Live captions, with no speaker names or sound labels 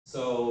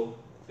So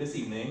this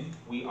evening,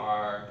 we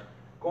are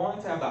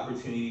going to have the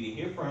opportunity to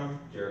hear from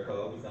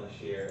Jericho. He's going to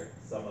share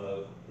some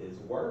of his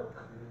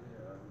work.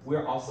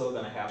 We're also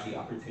going to have the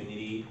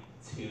opportunity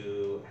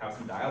to have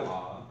some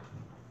dialogue.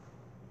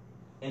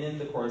 And in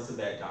the course of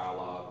that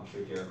dialogue, I'm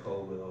sure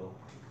Jericho will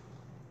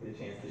get a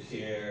chance to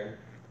share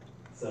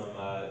some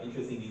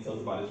interesting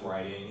details about his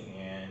writing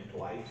and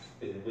life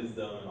and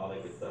wisdom and all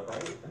that good stuff,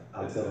 right?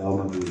 I'll tell all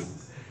my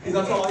business. He's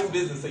gonna tell all his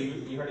business, so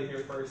you heard it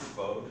here first,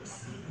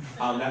 folks.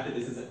 Not that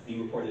this isn't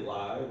being recorded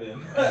live,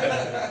 and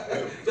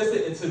just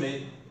an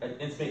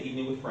intimate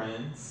evening with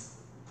friends.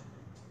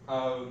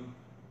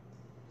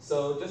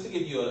 So just to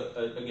give you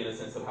again a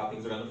sense of how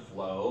things are gonna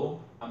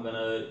flow, I'm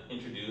gonna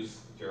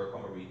introduce Jericho.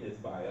 I'm gonna read his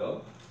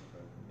bio.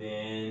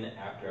 Then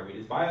after I read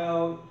his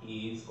bio,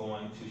 he's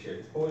going to share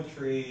his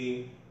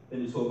poetry.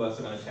 Then the two of us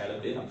are gonna chat a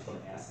bit. I'm just gonna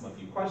ask him a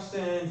few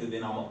questions, and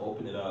then I'm gonna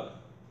open it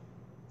up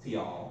to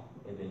y'all,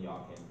 and then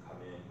y'all can come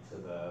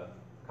into the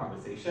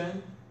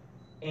conversation.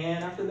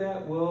 And after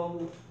that,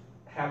 we'll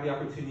have the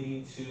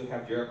opportunity to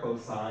have Jericho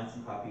sign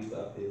some copies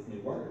of his new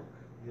work.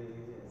 Yeah.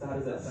 So how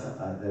does that sound?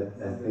 I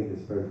think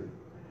it's perfect.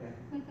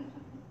 Okay.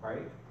 All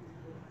right.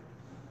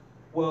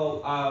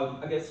 Well,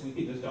 I guess we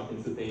could just jump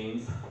into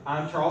things.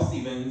 I'm Charles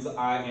Stevens.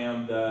 I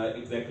am the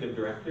executive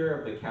director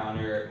of the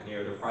Counter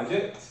Narrative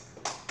Project.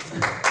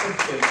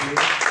 Thank you.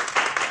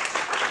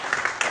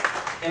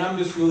 And I'm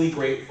just really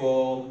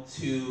grateful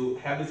to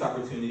have this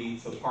opportunity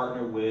to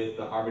partner with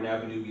the Auburn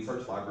Avenue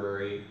Research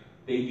Library.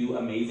 They do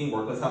amazing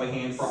work. Let's have a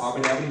hand for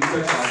Auburn Avenue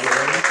Research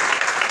Library.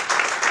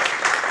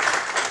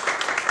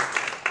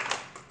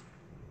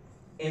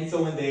 And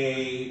so when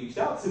they reached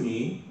out to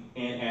me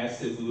and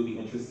asked if we would be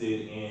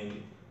interested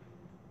in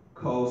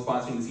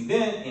co-sponsoring this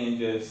event and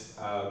just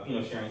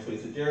sharing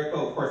space with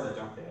Jericho, of course I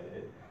jumped at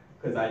it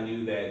because I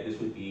knew that this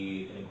would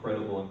be an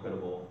incredible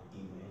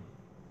evening.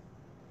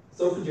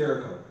 So for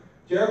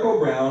Jericho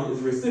Brown is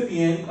a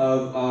recipient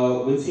of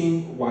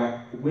Whiting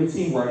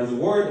Writers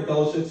Award and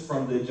fellowships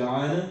from the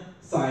John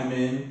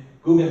Simon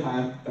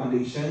Guggenheim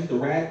Foundation, the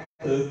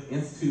Radcliffe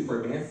Institute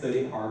for Advanced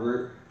Study at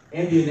Harvard,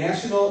 and the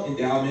National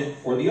Endowment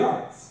for the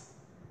Arts.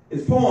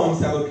 His poems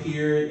have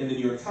appeared in the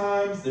New York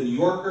Times, the New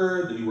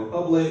Yorker, the New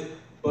Republic,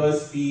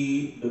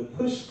 BuzzFeed, the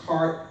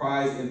Pushcart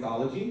Prize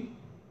Anthology,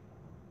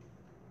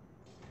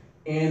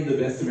 and the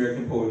Best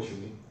American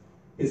Poetry.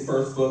 His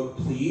first book,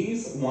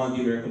 Please, won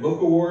the American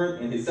Book Award,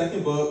 and his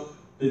second book,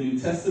 The New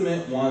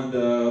Testament, won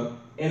the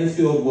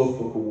Anisfield Wolf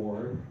Book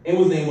Award, and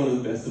was named one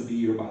of the best of the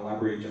year by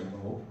Library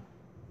Journal,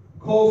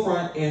 Cold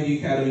Front, and the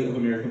Academy of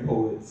American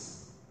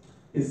Poets.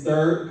 His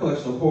third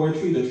collection of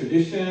poetry, The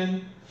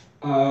Tradition,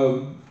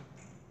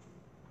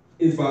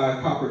 is by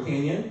Copper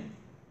Canyon,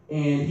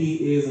 and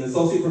he is an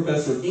associate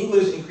professor of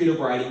English and creative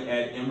writing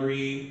at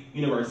Emory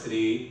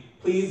University.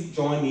 Please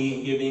join me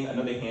in giving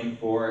another hand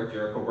for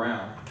Jericho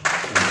Brown.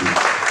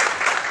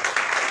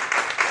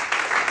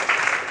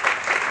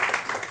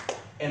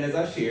 And as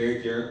I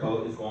shared,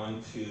 Jericho is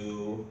going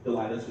to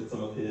delight us with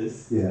some of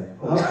his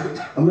poetry.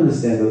 I'm going to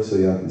stand up so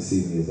y'all can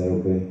see me. Is that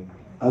okay?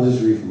 I'll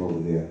just read from over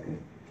there.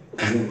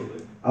 Okay?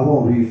 I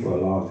won't read for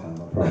a long time,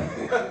 I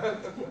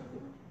promise.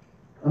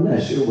 I'm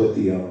not sure what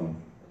the,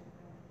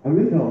 I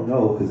really don't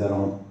know because I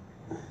don't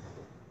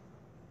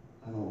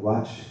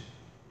watch.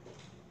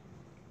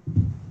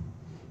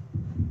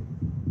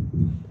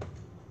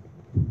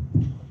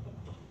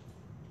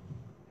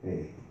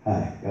 Hey,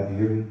 hi, y'all can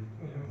hear me?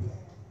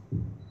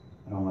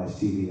 I don't watch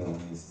TV on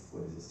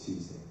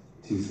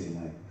Tuesday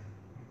night.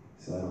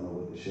 So I don't know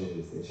what the show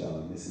is that y'all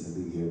are missing to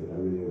be here, but I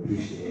really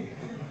appreciate it.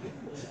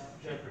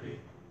 Jeopardy.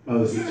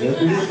 Oh, is it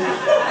Jeopardy? Is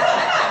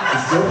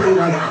Jeopardy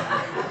I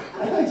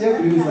thought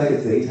Jeopardy was like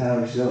a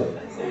daytime show.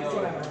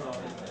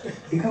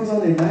 It comes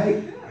on at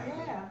night?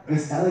 Yeah.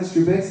 Does Alex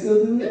Trebek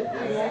still do it?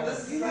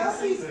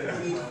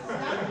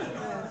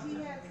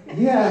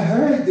 Yeah, I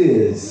heard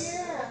this.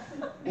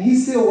 Yeah. And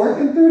he's still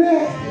working through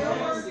that?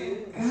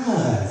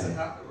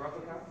 God.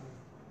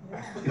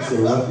 It's a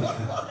rough.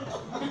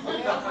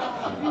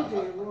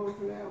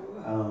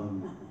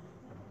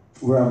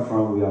 Where I'm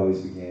from, we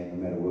always began, no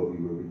matter what we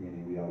were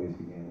beginning, we always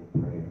began with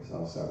prayer. So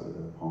I'll start with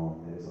a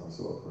poem that is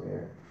also a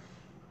prayer.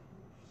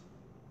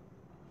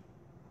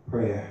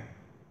 Prayer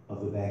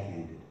of the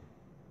backhanded,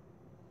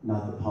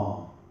 not the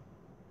palm,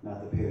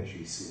 not the pear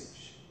tree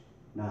switch,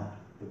 not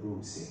the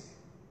broomstick,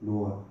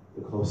 nor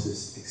the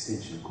closest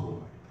extension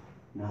cord,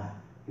 not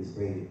his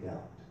braided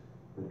belt,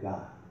 but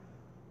God.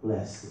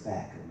 Bless the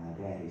back of my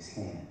daddy's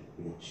hand,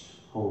 which,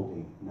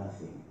 holding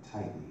nothing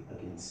tightly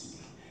against me,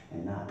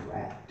 and not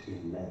wrapped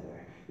in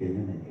leather,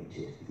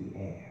 eliminated the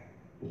air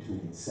between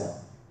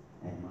itself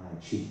and my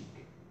cheek.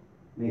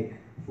 Make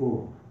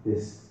full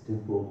this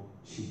dimpled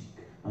cheek,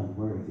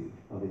 unworthy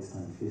of its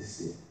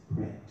unfisted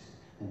print,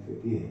 and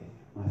forgive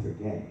my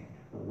forgetting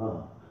the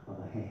love of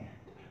a hand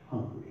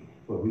hungry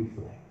for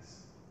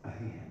reflex, a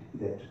hand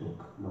that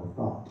took no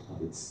thought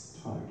of its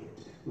target,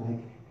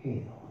 like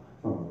hail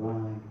from a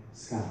blind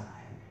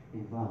sky,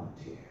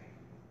 involuntary,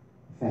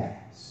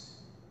 fast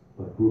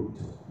but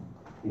brutal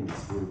in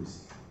its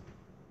bruising.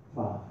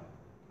 Father,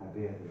 I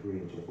bear the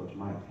bridge of what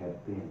might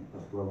have been a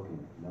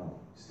broken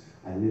nose.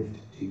 I lift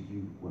to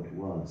you what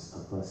was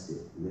a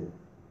busted lip.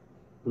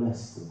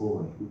 Bless the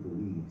boy who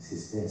believes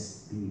his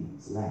best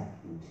beatings lack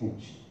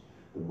intention,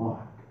 the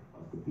mark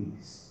of the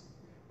beast.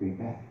 Bring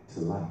back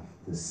to life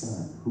the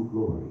son who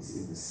glories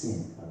in the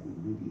sin of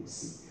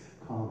immediacy,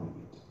 calling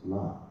it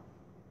love,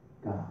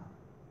 God.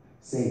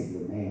 Save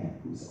the man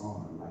whose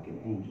arm, like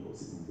an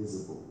angel's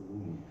invisible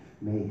wing,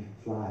 may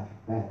fly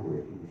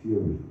backward in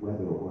fury,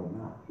 whether or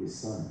not his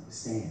son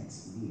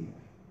stands near.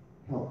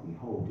 Help me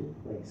hold in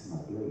place my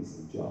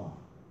blazing jaw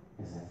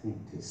as I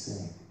think to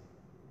say,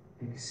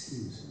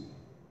 excuse me.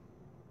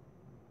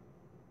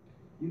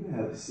 You can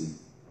have a seat.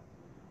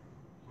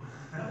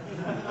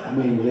 I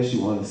mean, unless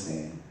you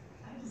understand.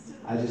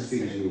 I just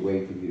figured you would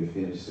wait for me to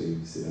finish so you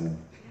can sit down.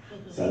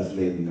 So I was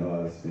letting you know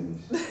I was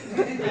finished.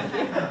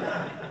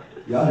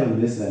 Y'all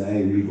didn't miss that. I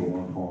ain't read but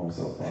one poem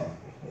so far.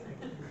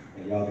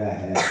 And y'all got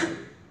half of it.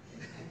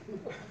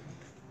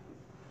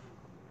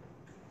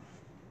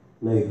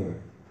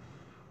 Labor.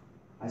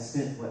 I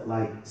spent what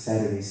like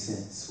Saturday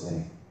sent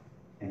sweating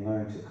and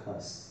learned to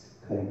cuss,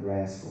 cutting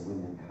grass for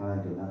women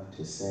kind enough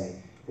to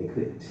say they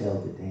couldn't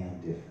tell the damn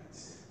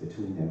difference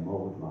between their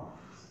mowed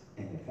lawns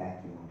and their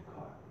vacuumed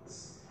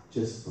carpets,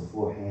 just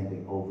before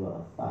handing over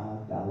a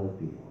 $5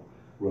 bill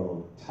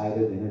rolled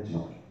tighter than a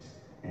joint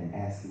and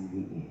asking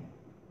me in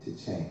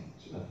to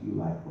change a few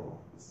light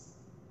bulbs.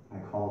 I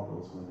called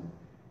those women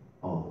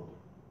old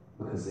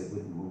because they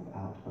wouldn't move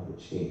out of a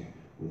chair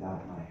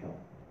without my help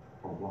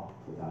or walk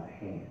without a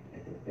hand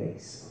at the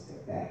base of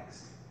their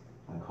backs.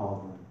 I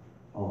called them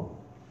old,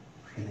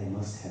 and they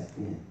must have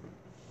been.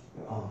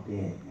 They're all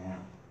dead now,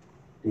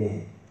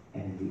 dead,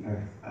 and in the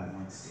earth I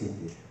once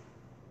tended.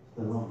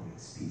 The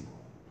loneliest people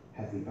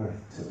have the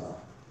earth to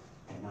love,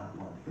 and not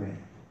one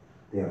friend,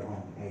 their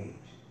own age,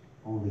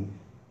 only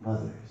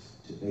mothers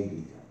to baby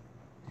them,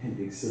 and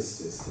big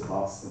sisters to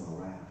boss them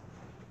around.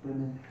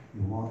 Women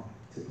you want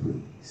to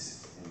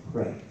please, and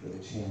pray for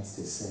the chance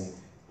to say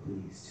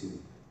please too.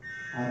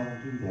 I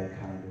don't do that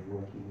kind of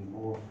work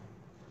anymore.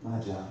 My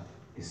job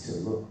is to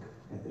look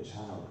at the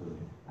childhood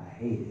I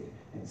hated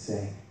and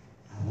say,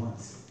 I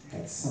once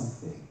had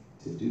something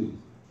to do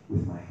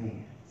with my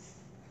hands.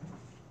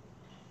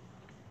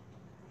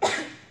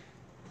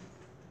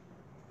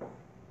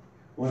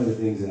 One of the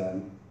things that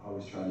I'm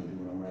always trying to do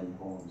when I'm writing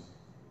poems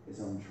is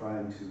I'm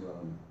trying to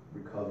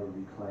recover,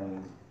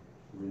 reclaim,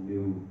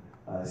 renew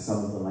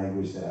some of the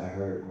language that I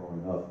heard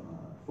growing up.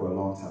 For a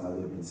long time, I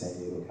lived in San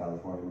Diego,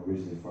 California. I'm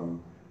originally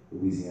from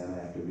Louisiana.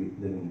 After living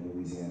in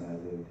Louisiana, I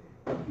lived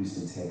in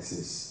Houston,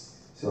 Texas.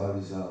 So I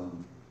was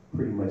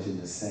pretty much in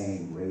the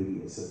same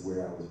radius of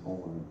where I was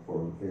born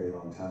for a very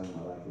long time in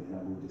my life. And then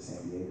I moved to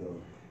San Diego,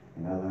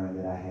 and I learned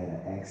that I had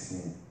an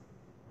accent.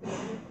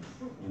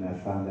 When I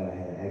found out I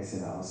had an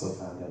accent, I also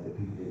found out that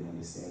people didn't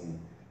understand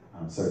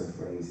certain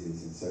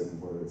phrases and certain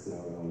words that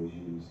I would always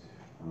use.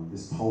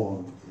 This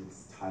poem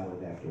is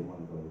titled after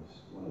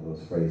one of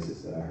those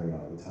phrases that I heard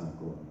all the time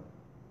growing up.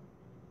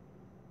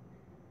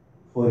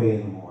 4 in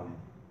the morning.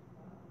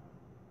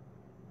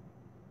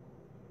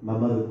 My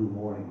mother grew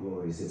morning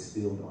glories that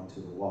spilled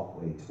onto the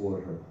walkway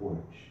toward her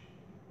porch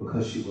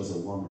because she was a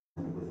woman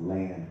with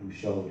land who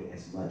showed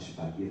as much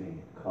by giving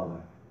it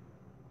color.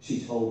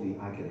 She told me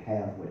I could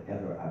have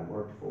whatever I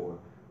worked for.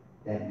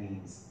 That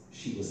means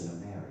she was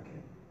an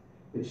American.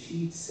 But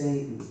she'd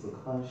say it was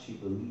because she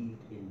believed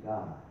in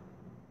God.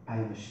 I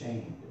am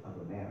ashamed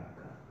of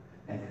America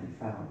and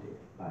confounded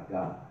by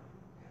God.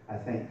 I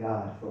thank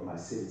God for my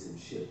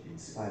citizenship in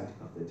spite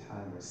of the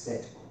timer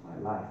set on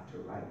my life to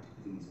write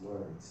these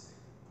words.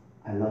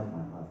 I love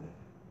my mother.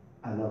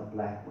 I love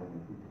black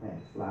women who plant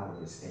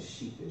flowers as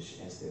sheepish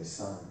as their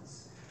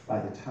sons. By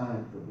the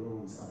time the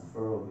blooms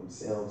unfurl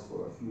themselves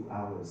for a few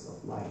hours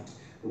of light,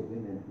 the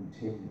women who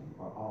tend them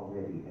are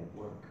already at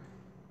work.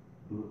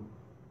 Blue.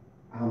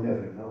 I'll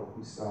never know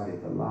who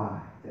started the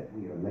lie that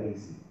we are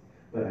lazy,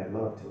 but I'd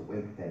love to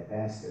wake that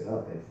bastard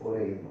up at 4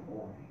 in the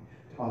morning,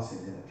 toss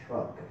him in a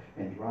truck,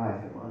 and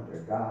drive him under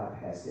God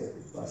past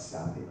every bus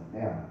stop in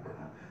America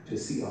to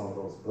see all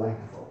those black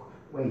folk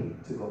waiting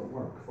to go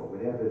work for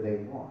whatever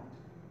they want.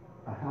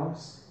 A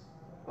house,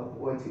 a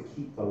boy to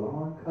keep the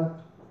lawn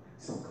cut,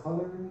 some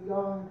color in the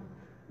yard.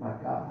 My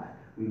God,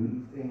 we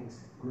leave things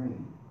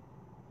green.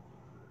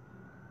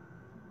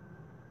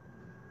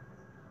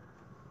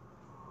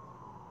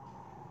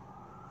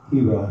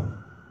 Hero.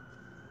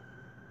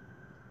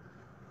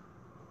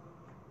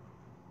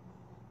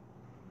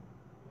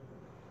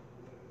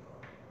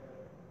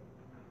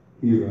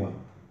 Hero.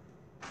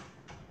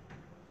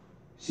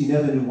 She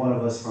never knew one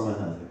of us from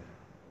another.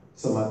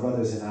 So my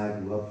brothers and I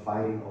grew up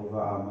fighting over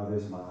our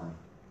mother's mind.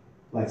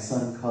 Like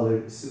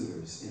sun-colored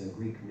suitors in a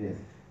Greek myth,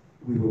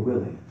 we were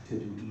willing to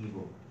do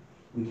evil.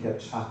 We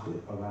kept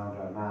chocolate around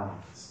our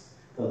mouths.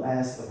 The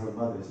last of her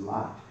mother's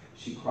lot,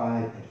 she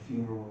cried at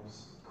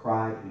funerals,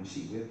 cried when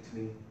she whipped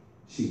me.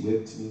 She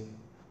whipped me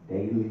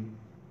daily.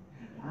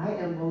 I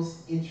am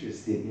most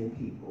interested in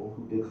people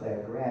who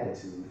declare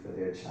gratitude for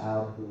their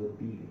childhood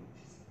beatings.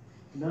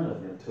 None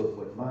of them took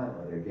what my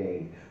mother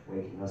gave,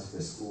 waking us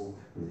for school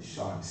with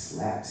sharp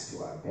slaps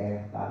to our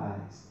bare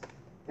thighs.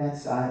 That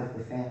side of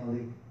the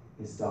family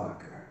is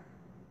darker.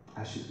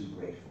 I should be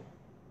grateful,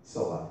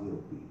 so I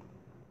will be.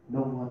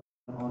 No one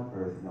on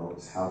earth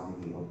knows how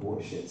many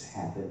abortions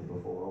happened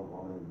before a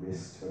woman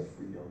risked her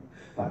freedom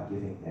by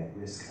giving that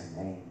risk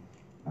a name,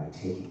 by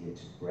taking it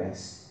to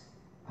breast.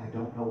 I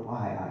don't know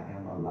why I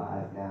am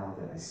alive now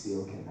that I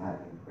still cannot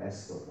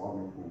impress the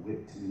woman who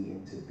whipped me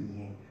into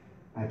being.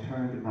 I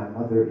turned my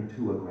mother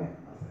into a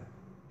grandmother.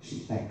 She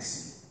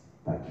thanks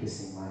me by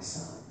kissing my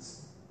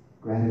sons.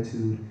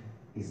 Gratitude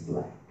is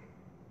black.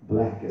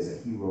 Black as a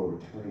hero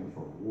returning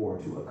from war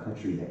to a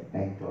country that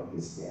banked on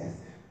his death.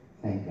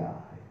 Thank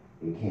God,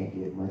 it can't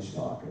get much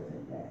darker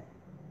than that.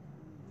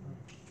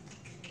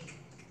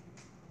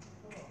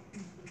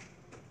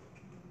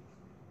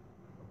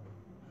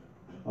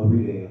 I'll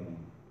read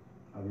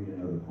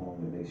another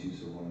poem that makes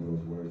use of one of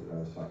those words that I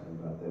was talking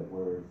about. That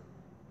word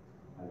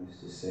I used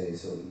to say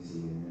so easy,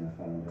 and then I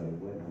found out it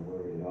wasn't a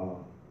word at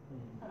all.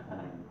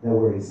 That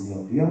word is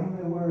nim. Do y'all know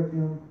that word,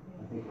 nim?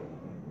 I think I know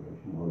that word.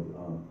 You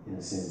know, in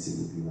a sense, it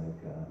would be like,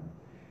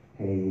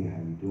 hey, how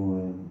you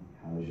doing?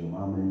 How's your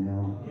mama and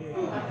them?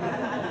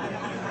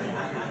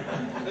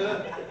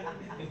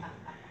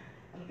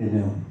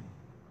 And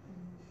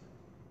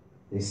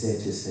they said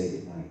to say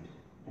goodnight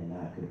and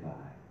not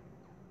goodbye.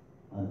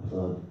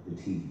 Unplugged the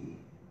TV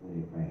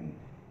when it rained.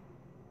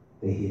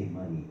 They hid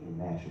money in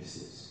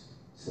mattresses,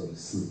 so to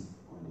sleep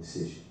on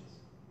decisions.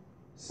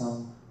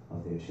 Some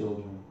of their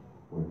children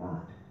were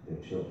not their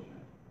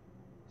children.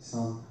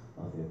 Some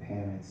of their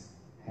parents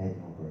had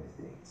no birth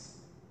dates.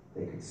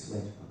 They could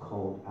sweat a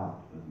cold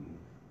out of you.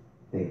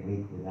 They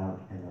wake without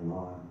an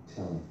alarm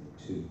telling them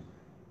to.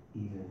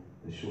 Even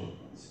the short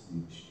ones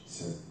reached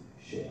certain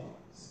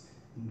shelves.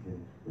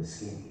 Even the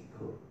skinny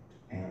cooked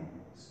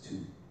animals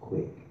too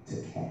quick to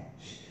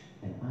catch.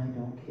 And I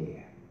don't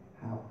care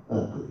how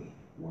ugly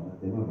one of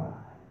them arrived.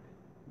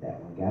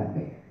 That one got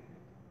married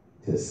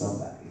to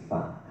somebody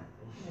fine.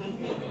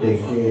 They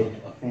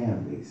fed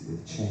families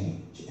with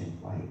change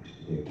and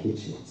wiped their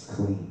kitchens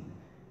clean.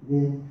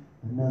 Then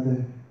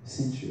another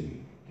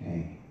century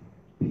came.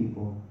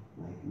 People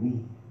like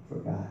me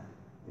forgot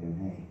their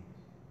names.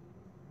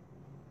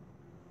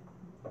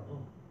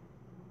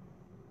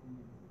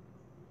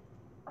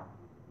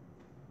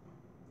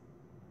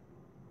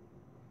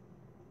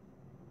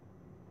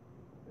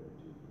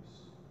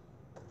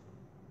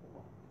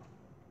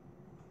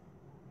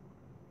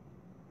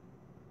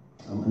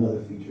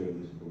 Another feature of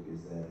this book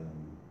is that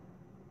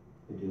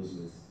it deals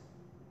with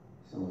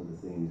some of the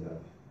things I've...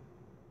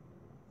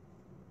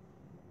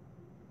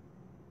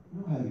 You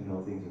know how you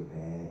know things are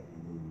bad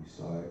and then you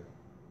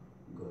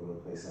go to a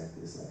place like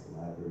this, like a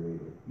library,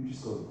 or you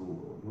just go to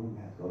Google. You don't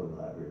have to go to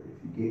the library. If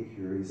you get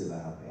curious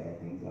about how bad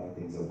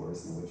things are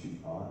worse than what you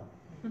thought.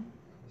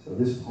 So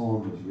this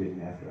poem was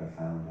written after I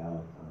found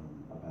out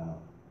about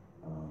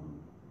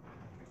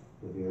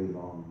the very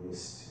long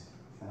list,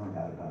 found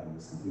out about and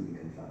was completely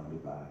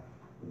confounded by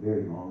a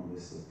very long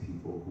list of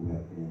people who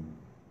have been,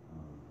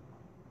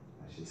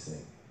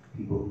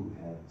 people who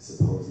have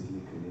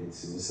supposedly committed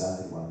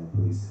suicide while in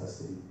police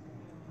custody.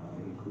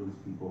 It includes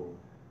people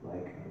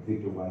like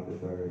Victor White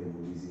III in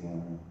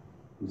Louisiana,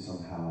 who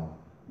somehow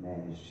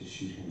managed to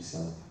shoot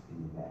himself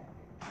in the back,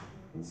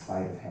 in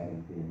spite of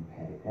having been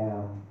patted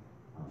down,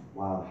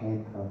 while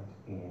handcuffed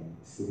and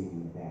sitting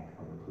in the back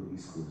of a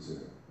police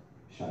cruiser,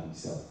 shot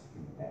himself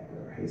in the back.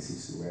 Or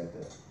Jesus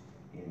Ureta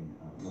in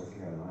North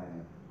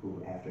Carolina,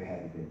 who after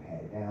having been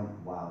patted down,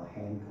 while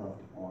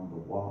handcuffed on the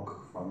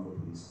walk from the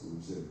police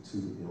cruiser to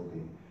the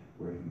building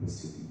where he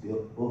was to be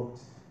booked,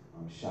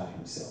 shot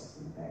himself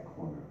in the back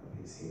corner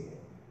of his head.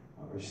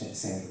 Or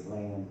Sandra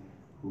Bland,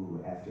 who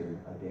after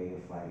a day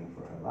of fighting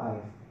for her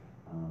life,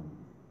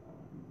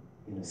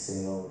 in a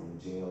cell, in a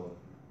jail,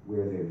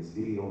 where there is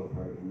video of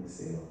her in the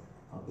cell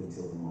up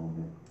until the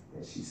moment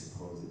that she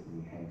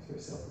supposedly hangs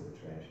herself with a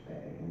trash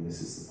bag. And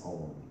this is the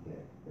poem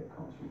that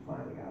comes from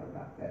finding out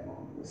about that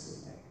long list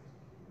of names.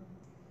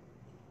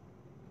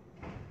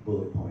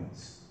 Bullet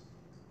points.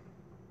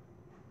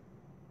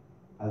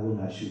 I will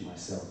not shoot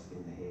myself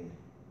in the head,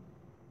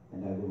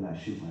 and I will not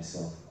shoot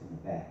myself in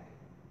the back,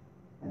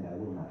 and I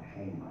will not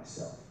hang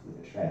myself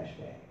with a trash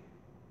bag.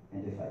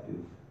 And if I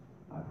do,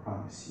 I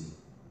promise you,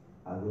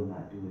 I will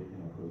not do it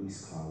in a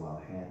police car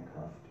while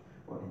handcuffed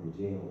or in the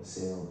jail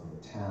cell of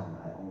a town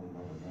I only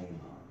know the name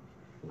of,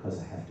 because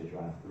I have to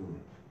drive through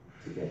it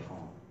to get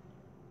home.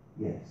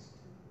 Yes,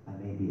 I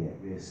may be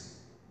at risk,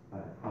 but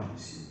I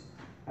promise you,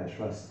 I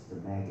trust the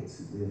maggots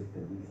who live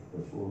beneath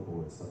the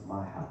floorboards of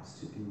my house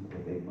to do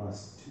what they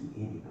must to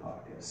any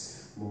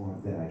carcass, more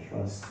than I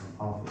trust an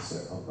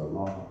officer of the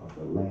law of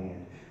the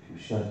land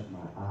to shut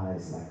my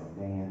eyes like a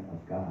man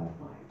of God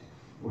might,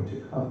 or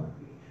to cover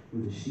me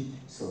with a sheet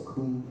so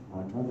clean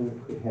my mother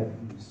could have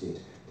used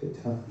it to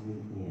tuck me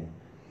in.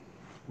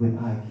 When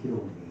I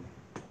kill me,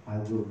 I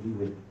will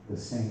do it the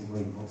same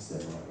way most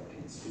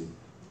Americans do.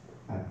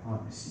 I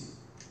promise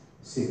you,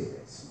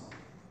 cigarette smoke,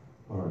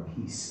 or a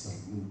piece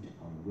of meat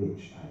on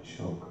which I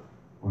choke,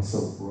 or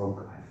so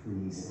broke I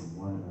freeze in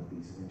one of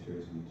these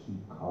winters we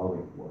keep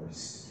calling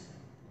worst.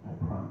 I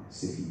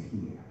promise if you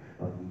hear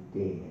of me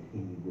dead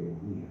anywhere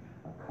near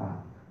a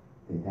cop,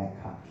 then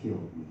that cop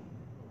killed me.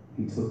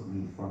 He took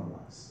me from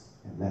us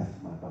and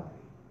left my body,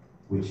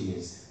 which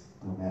is,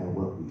 no matter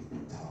what we've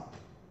been taught,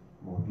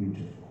 more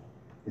beautiful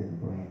than the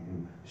brand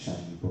new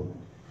shiny bullet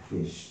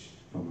fished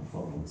from the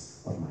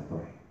folds of my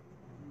brain.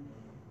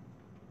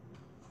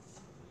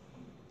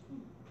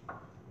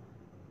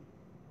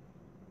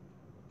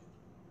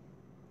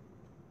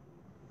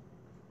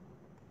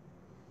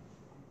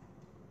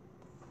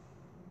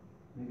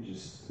 Maybe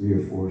just 3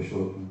 or 4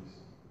 short ones.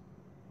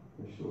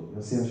 They're short.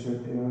 Y'all see how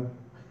short they are?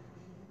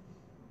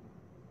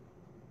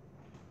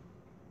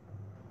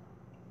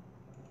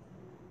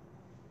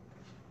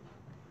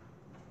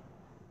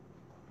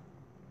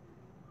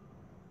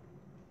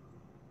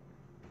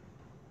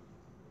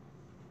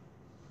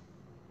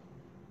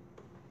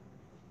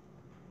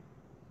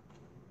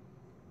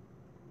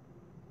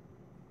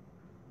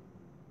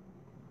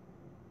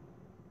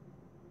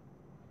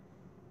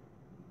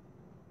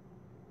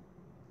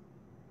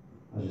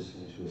 I'll just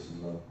finish with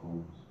some love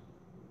poems.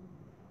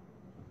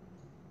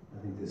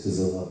 I think this is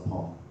a love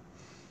poem.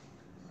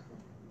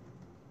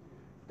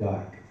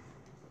 Dark.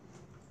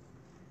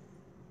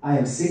 I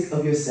am sick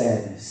of your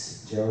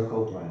sadness,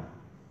 Jericho Brown,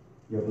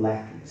 your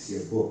blackness,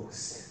 your books.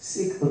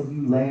 Sick of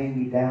you laying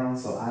me down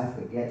so I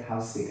forget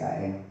how sick I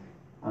am.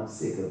 I'm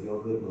sick of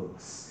your good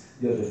looks,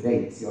 your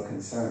debates, your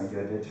concern,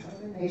 your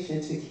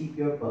determination to keep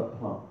your butt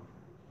plump,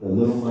 the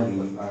little money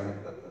you earn.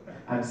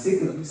 I'm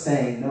sick of you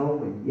saying no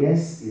when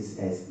yes is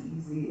as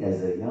easy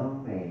as a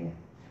young man.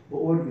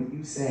 Bored with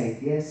you saying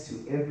yes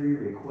to every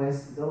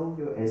request, though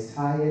you're as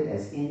tired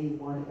as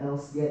anyone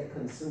else, yet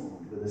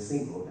consumed with a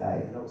single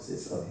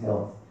diagnosis of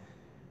health.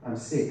 I'm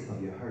sick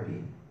of your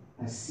hurting.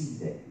 I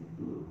see that you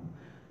blue.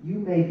 You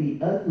may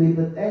be ugly,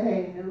 but that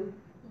ain't new.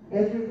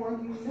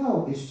 Everyone you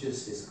know is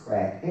just as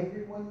cracked.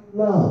 Everyone you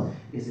love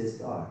is as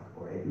dark,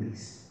 or at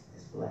least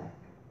as black.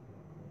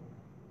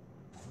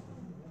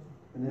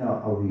 And then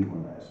I'll read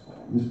one last poem.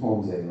 This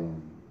poem's a,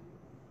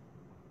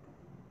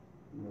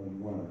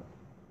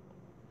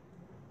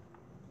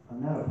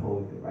 I'm not a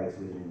poet that writes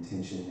with an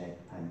intention that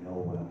I know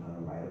what I'm going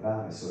to write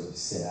about. I sort of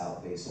set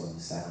out based on the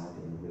sound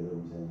and the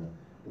rhythms and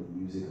the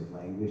music of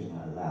language, and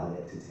I allow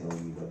that to tell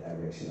me what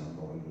direction I'm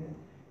going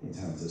in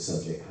terms of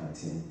subject,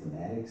 content,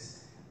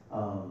 thematics.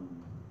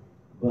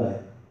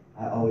 But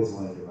I always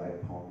wanted to write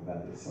a poem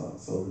about this, so I'm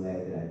so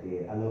glad that I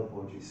did. I love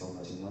poetry so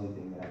much, and the only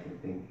thing that I can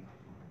think,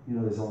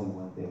 there's only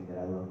one thing that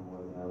I love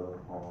more than I love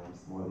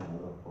poems, more than I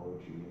love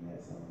poetry, and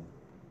that's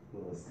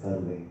Willis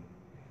cuddling.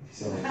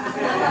 So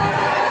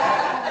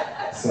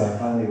I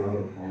finally wrote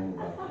a poem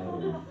about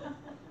cuddling.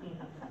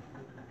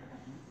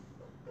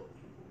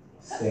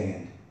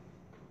 Stand.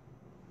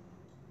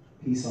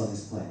 Peace on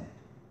this planet,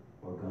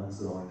 or guns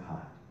glowing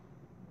hot.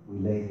 We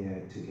lay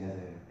there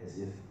together as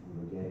if we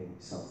were getting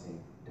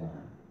something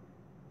done.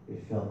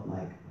 It felt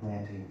like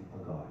planting a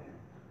garden,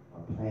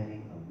 or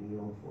planning a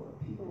meal for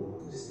a people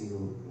who still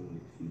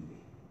need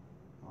feeding.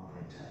 All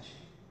that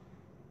touching,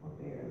 or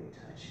barely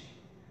touching,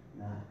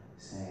 not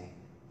saying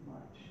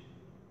much,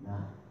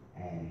 not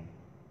adding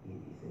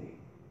anything.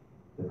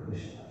 The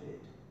cushion of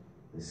it,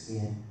 the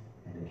skin,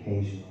 and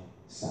occasional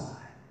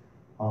sigh.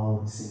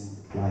 All seemed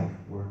like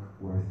work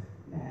worth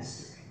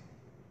mastering.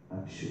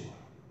 I'm sure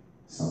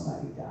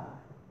somebody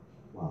died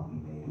while we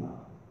made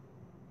love.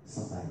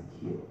 Somebody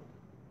killed,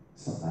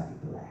 somebody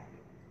black.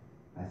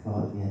 I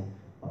thought then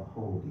of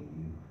holding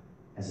you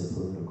as a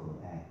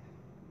political act.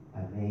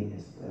 I may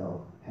as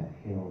well have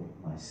held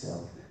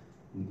myself.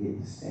 We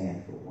didn't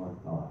stand for one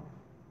thought,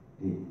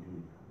 didn't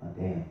do a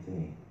damn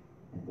thing.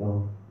 And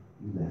though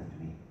you left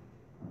me,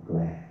 I'm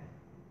glad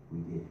we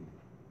didn't.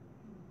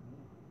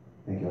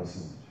 Thank y'all so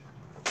much.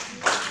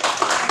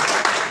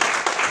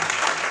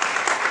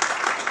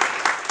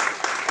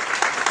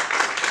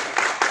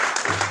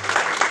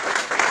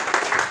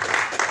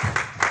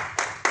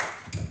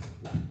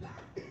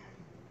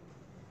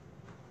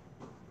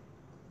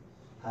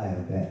 Hi,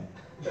 I'm back.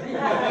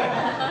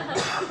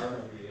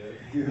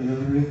 You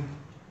remember me?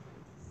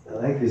 I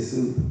like your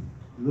suit.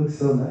 You look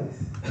so nice.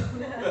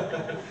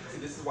 See,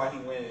 this is why he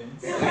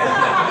wins.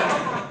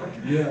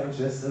 Yeah, I'm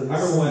dressed up.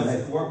 I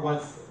remember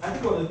once, I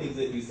think one of the things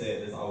that you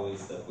said that's always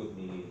stuck with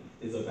me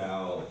is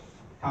about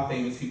how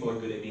famous people are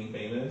good at being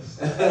famous.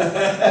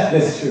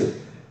 That's true.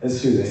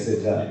 That's true. That's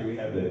their job. Here we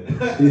have it.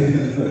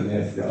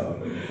 That's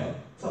job.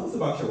 Tell us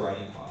about your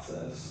writing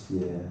process.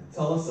 Yeah.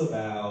 Tell us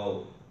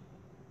about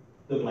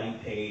the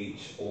blank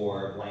page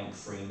or blank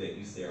screen that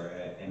you stare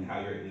at and how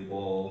you're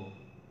able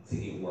to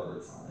get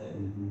words on it.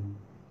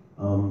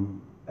 Mm-hmm.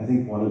 I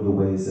think one of the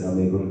ways that I'm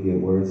able to get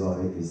words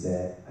on it is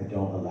that I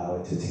don't allow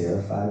it to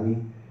terrify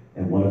me.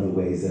 And one of the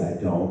ways that I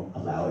don't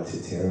allow it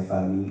to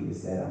terrify me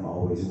is that I'm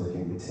always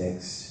working with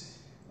text.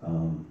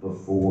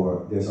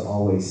 Before, there's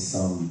always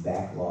some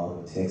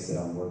backlog of text that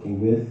I'm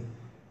working with.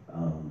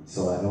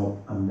 So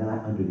I'm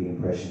not under the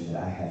impression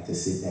that I have to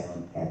sit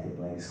down at the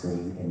blank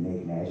screen and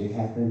make magic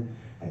happen.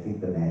 I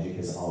think the magic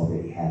has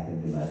already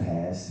happened in my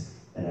past.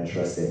 and I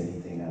trust that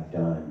anything I've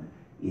done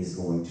is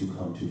going to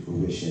come to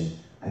fruition.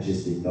 I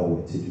just didn't know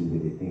what to do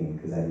with it then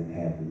because I didn't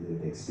have the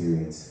lived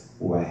experience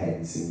or I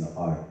hadn't seen the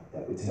art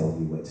that would tell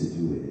me what to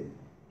do with it.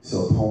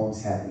 So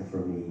poems happen for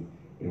me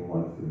in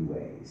one of three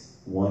ways.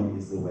 One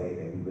is the way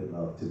that we would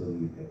love to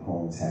believe that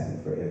poems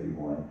happen for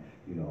everyone.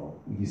 You know,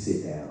 you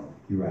sit down,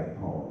 you write a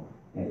poem,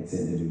 and it's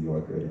in the New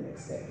Yorker the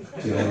next day.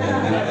 Do you know what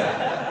I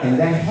mean? And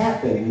that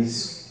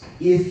happens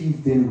if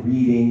you've been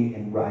reading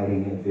and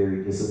writing in a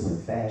very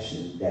disciplined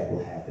fashion. That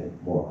will happen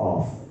more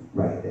often,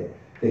 right?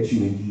 That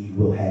you indeed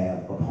will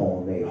have a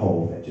poem made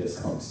whole that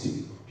just comes to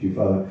you. Do you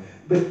follow?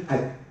 But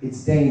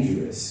it's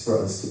dangerous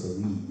for us to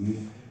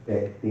believe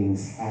that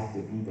things have to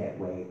be that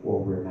way or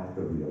we're not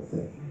the real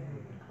thing.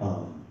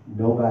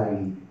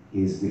 Nobody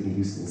is Whitney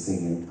Houston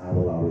singing "I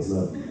Will Always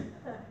Love You,"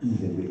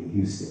 even Whitney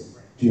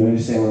Houston. Do you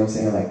understand what I'm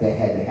saying? Like, that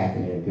had to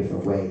happen in a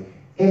different way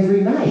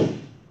every night.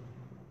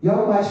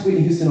 Y'all watch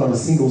Whitney Houston on a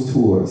singles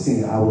tour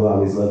singing "I Will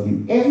Always Love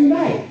You" every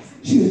night.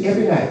 She was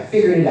every night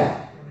figuring it out.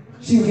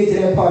 She would get to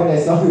that part of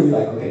that song and be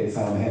like, okay, this is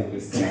how I'm gonna handle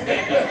this tonight.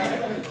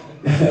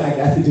 I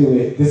got to do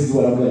it. This is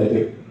what I'm gonna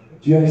do.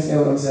 Do you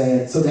understand what I'm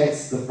saying? So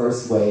that's the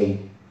first way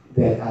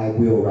that I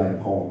will write a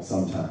poem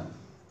sometimes.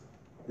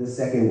 The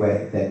second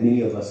way that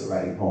many of us are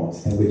writing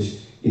poems, in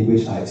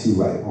which I too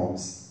write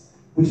poems,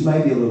 which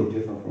might be a little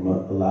different from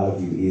a lot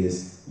of you,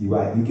 is you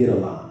get a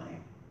line.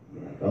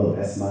 You're like, oh,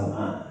 that's my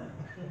line.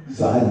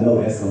 So I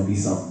know that's gonna be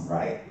something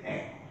right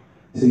now.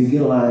 So you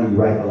get a line, you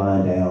write the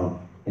line down,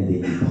 and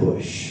then you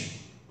push.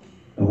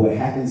 And what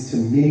happens to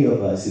many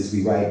of us is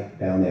we write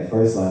down that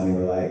first line and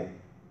we're like,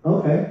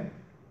 okay,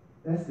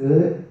 that's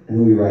good. And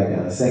then we write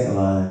down a second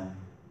line,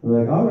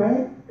 we're like, all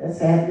right, that's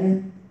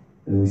happening.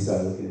 And then we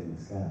start looking in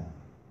the sky.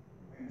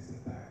 Where's the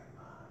third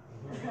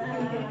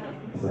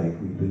line? It's like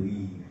we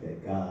believe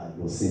that God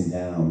will send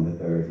down the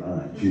third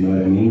line. Do you know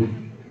what I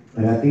mean?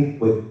 And I think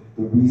the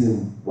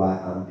reason why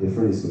I'm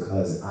different is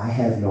because I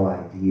have no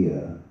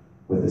idea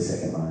what the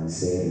second line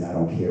said, and I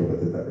don't care what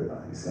the third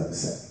line is going to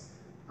say.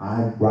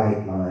 I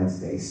write lines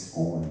based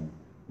on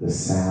the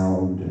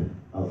sound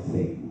of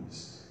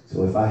things.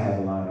 So if I have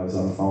a line, I was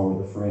on the phone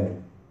with a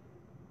friend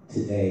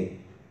today,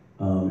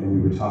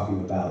 and we were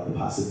talking about the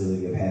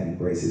possibility of having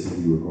braces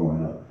when we were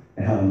growing up,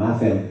 and how in my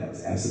family that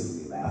was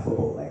absolutely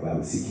laughable. Like, I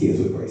would see kids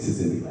with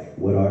braces and be like,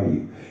 what are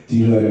you? Do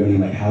you know what I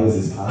mean? Like, how is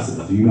this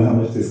possible? Do you know how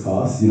much this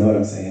costs? You know what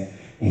I'm saying?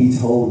 And he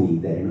told me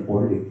that in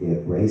order to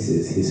get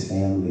braces, his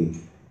family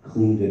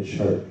cleaned a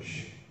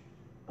church.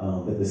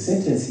 But the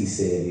sentence he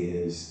said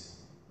is,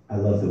 I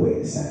love the way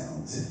it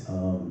sounds.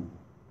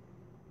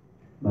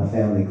 My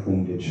family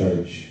cleaned a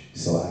church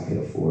so I could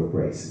afford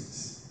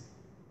braces.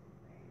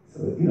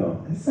 So, you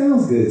know, that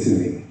sounds good to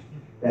me.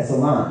 That's a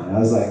line. And I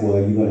was like,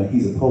 well,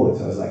 he's a poet,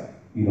 so I was like,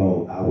 you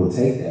know, I will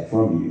take that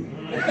from you.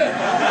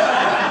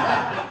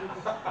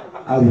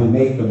 I will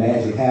make the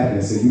magic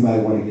happen, so you might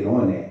want to get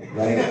on that,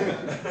 right?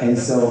 And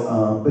so,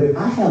 but if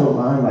I have a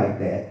line like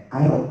that,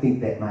 I don't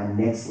think that my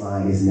next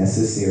line is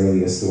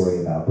necessarily a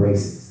story about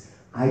braces.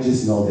 I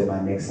just know that my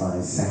next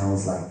line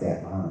sounds like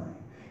that line.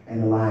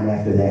 And the line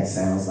after that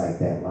sounds like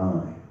that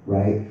line,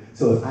 right?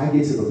 So if I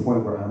get to the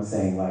point where I'm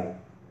saying like,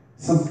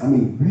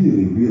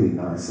 really, really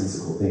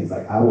nonsensical things,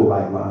 like I will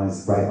write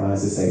lines that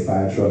say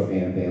fire truck,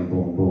 bam, bam,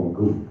 boom, boom,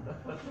 boom.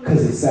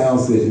 Because it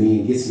sounds good to me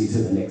and gets me to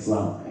the next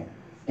line.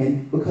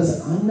 And because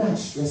I'm not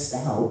stressed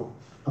out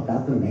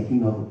about the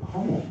making of a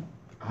poem.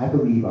 I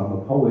believe I'm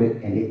a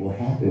poet and it will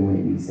happen when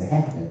it needs to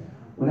happen.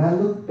 When I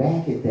look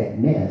back at that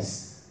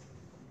mess,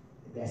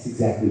 that's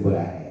exactly what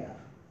I have.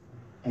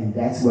 And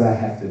that's what I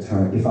have to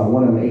turn. If I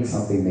want to make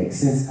something make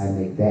sense, I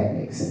make that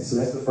make sense. So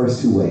that's the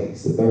first two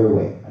ways. The third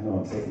way, I know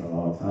I'm taking a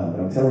long time, but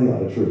I'm telling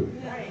y'all the truth.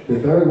 The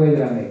third way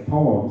that I make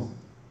poems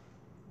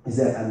is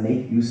that I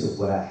make use of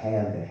what I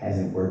have that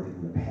hasn't worked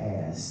in the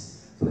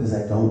past, because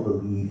I don't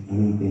believe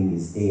anything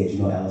is dead.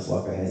 You know, Alice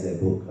Walker has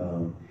that book,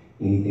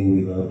 Anything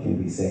We Love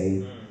Can Be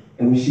Saved.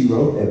 And when she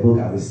wrote that book,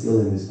 I was still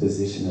in this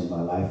position of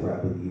my life where I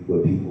believe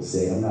what people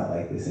say. I'm not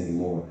like this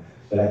anymore.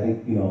 But I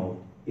think, you know,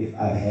 if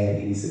I've had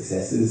any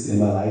successes in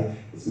my life,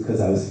 it's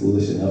because I was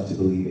foolish enough to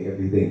believe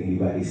everything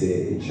anybody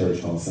said in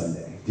church on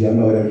Sunday. Do y'all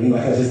know what I mean?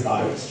 Like, I just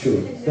thought it was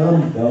true.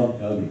 Dumb.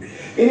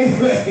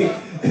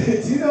 Anyway,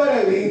 do you know what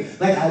I mean?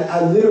 Like,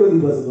 I literally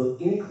was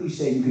any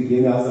cliche you could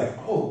give me, I was like,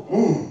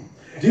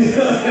 do you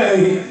know what I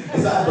mean?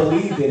 And so I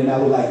believed it, and I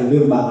would like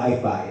live my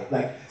life by it.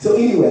 Like, so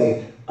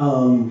anyway,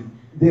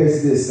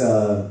 there's this,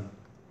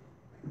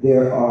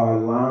 there are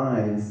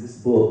lines,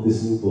 this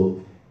new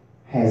book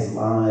has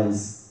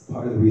lines.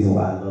 Part of the reason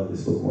why I love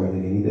this book more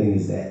than anything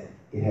is that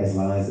it has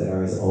lines that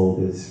are as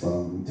old as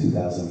from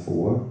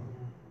 2004.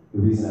 The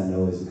reason I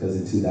know is because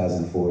in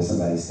 2004,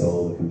 somebody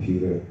stole the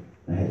computer,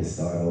 and I had to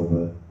start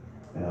over.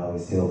 And I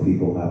always tell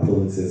people my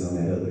Pulitzer's on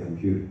that other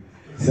computer.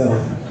 So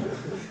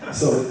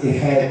it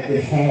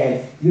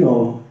had, you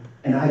know,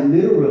 and I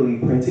literally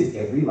printed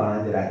every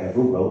line that I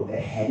ever wrote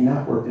that had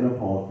not worked in a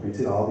poem,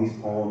 printed all these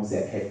poems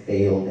that had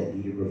failed, that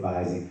needed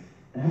revising,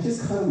 and I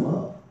just cut them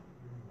up.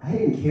 I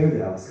didn't care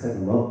that I was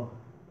cutting them up.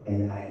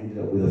 And I ended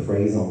up with a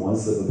phrase on one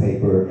slip of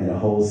paper and a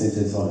whole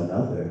sentence on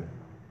another.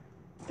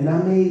 And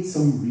I made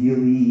some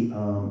really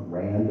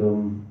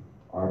random,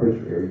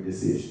 arbitrary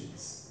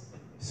decisions.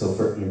 So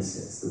for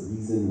instance, the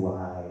reason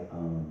why,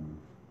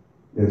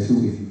 there are two,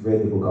 if you've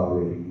read the book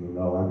already, you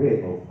know I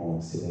read both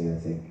poems today, I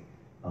think.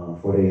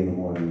 4 Day in the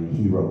Morning and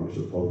Hero, which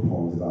are both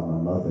poems about my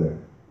mother.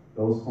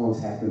 Those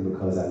poems happened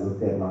because I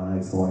looked at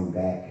lines going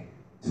back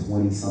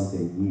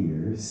 20-something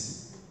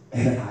years,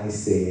 and I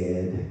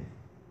said,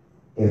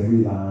 every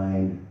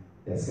line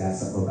that's got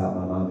something about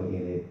my mama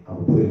in it, I'm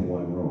gonna put in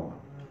one room.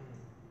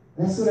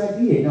 And that's what I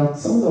did. Now,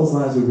 some of those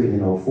lines were written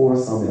in 04,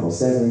 some in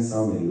 07,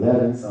 some in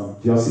 11, some,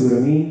 do y'all see what I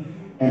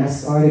mean? And I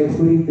started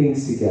putting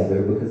things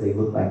together because they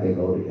look like they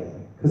go together,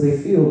 because they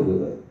feel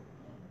good.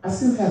 I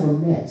still have a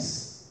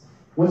mess.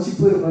 Once you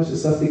put a bunch of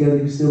stuff together,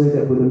 you still end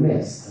up with a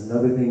mess.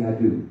 Another thing I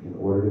do in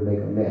order to make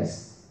a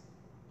mess,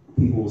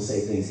 people will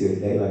say things here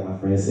today, like my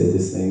friend said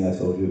this thing I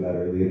told you about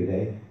earlier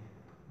today.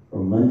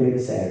 From Monday to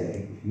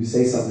Saturday, if you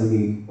say something to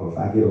me, or if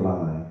I get a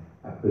line,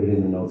 I put it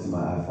in the notes in my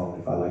iPhone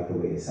if I like the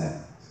way it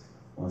sounds.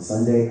 On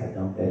Sunday, I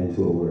dump that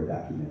into a Word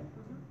document.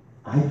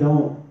 I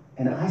don't,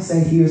 and I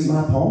say, here's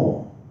my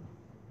poem.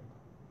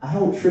 I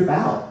don't trip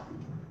out.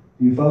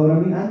 You follow what I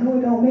mean? I know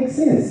it don't make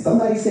sense.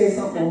 Somebody said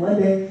something on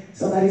Monday,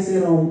 somebody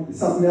said on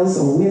something else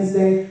on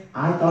Wednesday,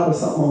 I thought of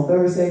something on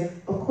Thursday.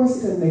 Of course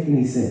it doesn't make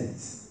any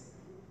sense.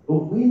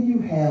 But when you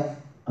have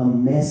a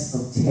mess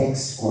of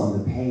text on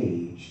the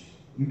page,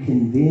 you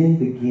can then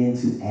begin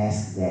to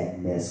ask that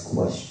mess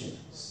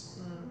questions.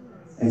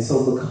 And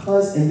so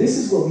because, and this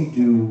is what we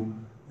do,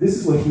 this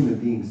is what human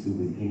beings do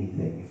with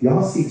anything. If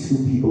y'all see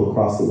two people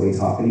across the way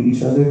talking to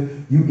each other,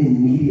 you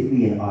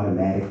immediately and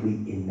automatically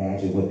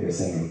imagine what they're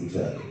saying to each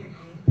other.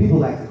 People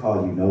like to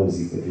call you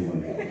nosy for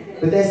doing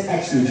that. But that's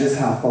actually just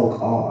how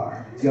folk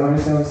are. Do you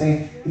understand what I'm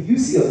saying? If you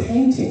see a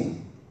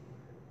painting,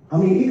 I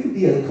mean, it could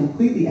be a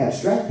completely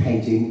abstract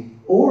painting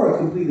or a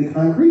completely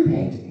concrete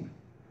painting.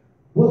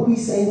 What we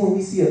say when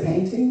we see a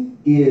painting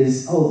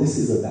is, oh, this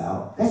is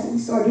about, that's what we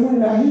start doing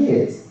in our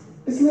heads.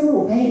 It's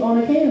literal paint on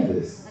a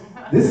canvas.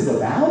 This is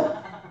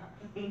about?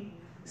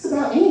 It's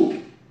about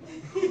ink.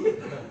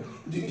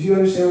 Do you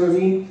understand what I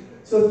mean?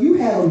 So if you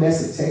have a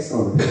mess of text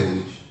on the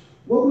page,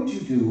 what would you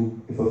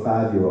do if a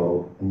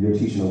 5-year-old, and you're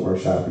teaching a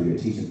workshop or you're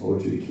teaching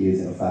poetry to kids,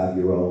 and a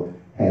 5-year-old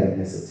had a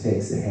mess of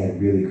text that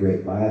had really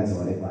great lines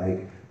on it,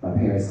 like, my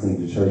parents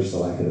cleaned the church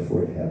so I could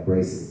afford to have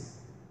braces.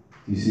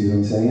 Do you see what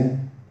I'm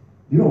saying?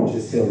 You don't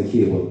just tell the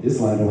kid, well, this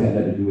line don't have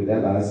nothing to do with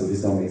that line, so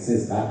this don't make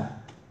sense. Bye.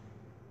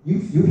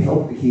 You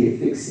help the kid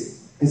fix it.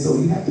 And so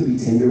you have to be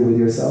tender with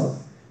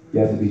yourself. You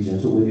have to be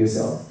gentle with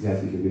yourself. You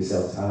have to give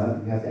yourself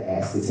time. You have to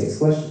ask the text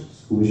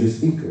questions. Who is your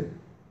speaker?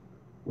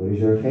 What is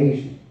your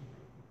occasion?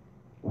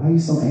 Why are you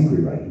so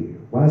angry right here?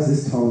 Why is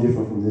this tone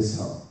different from this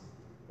tone?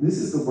 This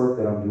is the work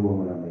that I'm doing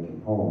when I'm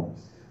making poems.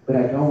 But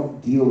I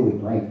don't deal with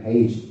blank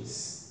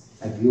pages.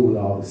 I deal with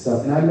all this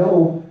stuff. And I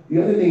know,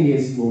 the other thing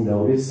is, you will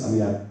notice, I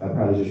mean, I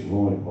probably just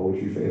ruined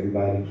poetry for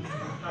everybody,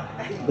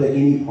 but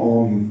any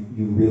poem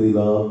you really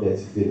love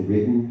that's been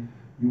written,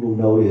 you will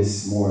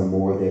notice more and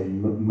more that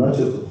much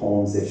of the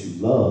poems that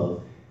you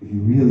love, if you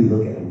really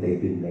look at them,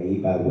 they've been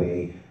made by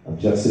way of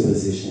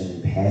juxtaposition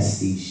and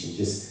pastiche and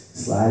just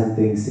sliding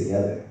things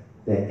together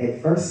that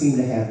at first seem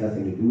to have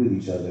nothing to do with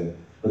each other,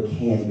 but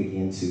can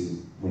begin to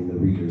when the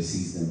reader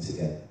sees them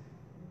together.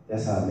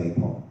 That's how I make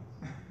poems.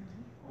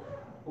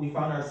 We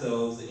found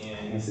ourselves in...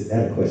 I answered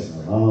that question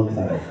a long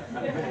time.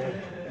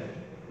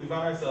 We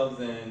found ourselves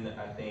in,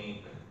 I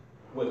think,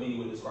 what many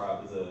would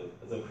describe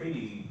as a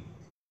pretty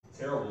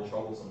terrible,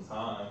 troublesome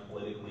time,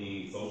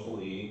 politically,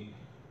 socially.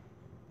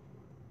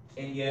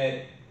 And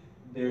yet,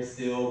 there's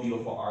still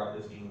beautiful art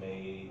that's being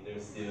made.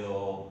 There's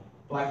still,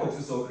 Black folks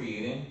are still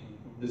creating,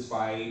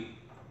 despite,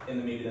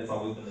 and maybe that's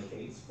always been the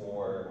case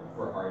for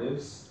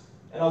artists.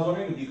 And I was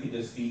wondering if you could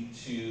just speak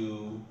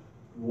to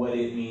what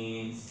it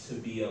means to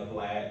be a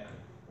Black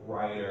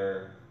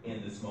writer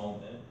in this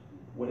moment.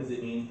 What does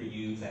it mean for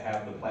you to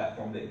have the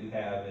platform that you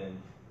have and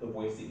the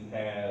voice that you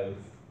have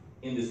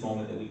in this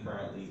moment that we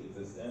currently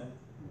exist in?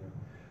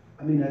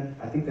 I mean,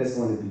 I think that's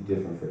going to be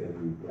different for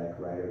every Black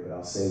writer, but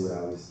I'll say what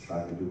I was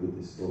trying to do with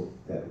this book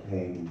that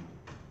became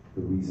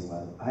the reason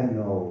why. I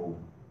know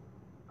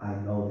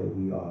that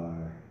we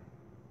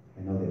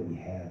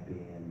have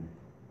been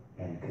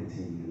and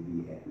continue to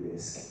be at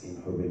risk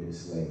in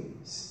horrendous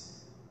ways.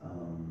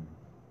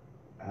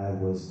 I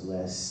was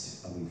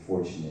blessed,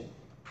 fortunate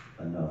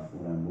enough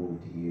when I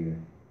moved here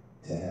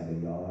to have a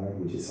yard,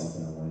 which is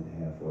something I wanted to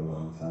have for a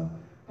long time.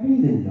 I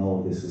didn't even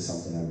know this was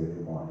something I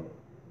really wanted.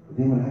 But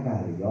then when I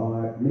got a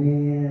yard,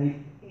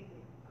 man,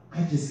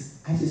 I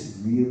just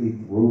really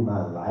threw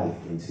my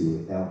life into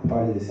it. Now,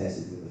 part of this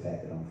has to do with the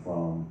fact that I'm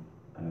from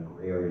an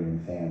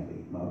agrarian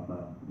family.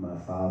 My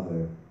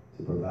father,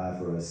 to provide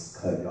for us,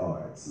 cut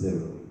yards,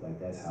 literally. Like,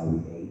 that's how we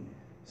ate.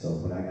 So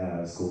when I got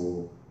out of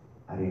school,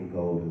 I didn't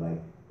go to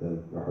like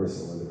the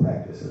rehearsal or the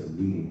practice or the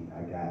meeting.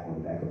 I got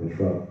on the back of a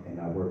truck and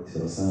I worked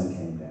till the sun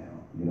came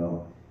down,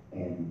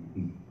 and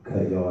we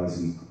cut yards,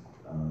 we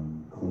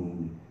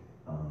cleaned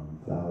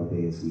flower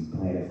beds beds, we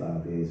planted flower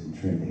beds, we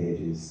trimmed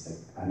hedges.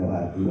 Like, I know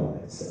how to do all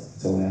that stuff.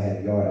 So when I had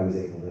a yard, I was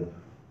able to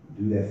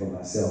do that for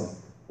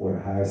myself, or to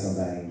hire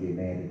somebody and get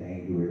mad that they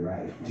ain't do it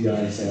right. Do you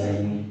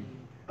understand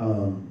what I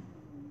mean?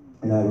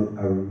 And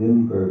I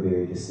remember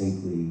very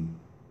distinctly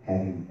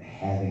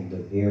having the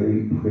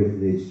very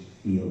privileged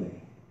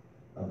feeling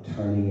of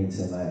turning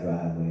into my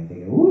driveway and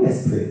thinking, ooh,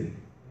 that's pretty.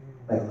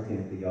 Like looking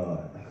at the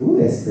yard, like,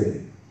 ooh, that's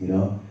pretty, you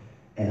know?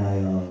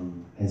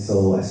 And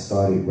so I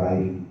started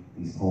writing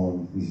these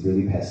poems, these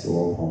really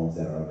pastoral poems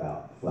that are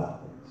about flowers,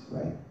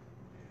 right?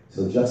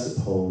 So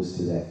juxtaposed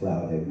to that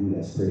flower, that, ooh,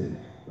 that's pretty,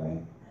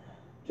 right?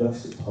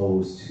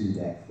 Juxtaposed to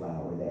that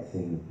flower, that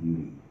thing of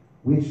beauty,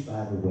 which,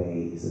 by the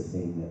way, is a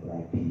thing that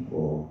Black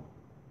people,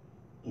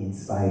 in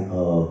spite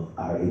of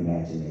our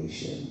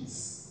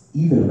imaginations,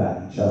 even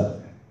about each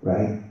other,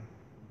 right?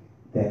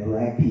 That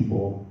Black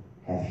people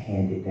have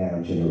handed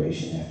down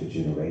generation after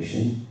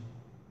generation.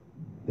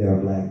 There are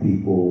Black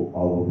people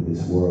all over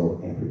this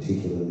world, and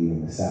particularly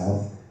in the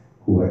South,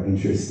 who are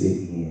interested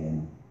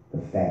in the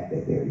fact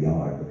that their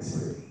yard looks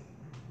pretty.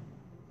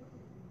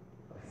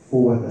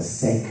 For the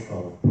sake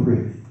of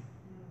pretty.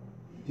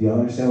 Do you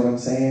understand what I'm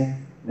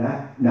saying?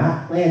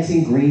 Not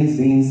planting greens,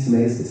 beans,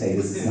 tomatoes,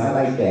 potatoes. It's not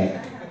like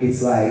that.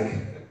 It's like,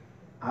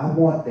 I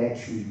want that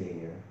tree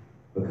there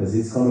because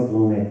it's going to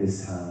bloom at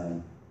this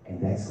time,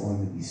 and that's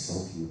going to be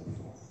so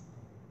beautiful.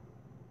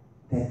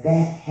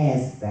 That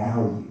has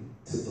value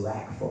to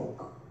Black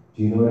folk.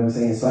 Do you know what I'm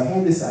saying? So I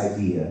had this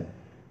idea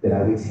that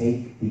I would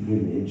take the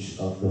image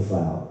of the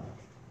flower,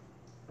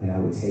 and I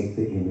would take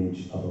the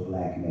image of a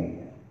Black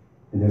man.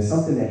 And there's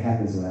something that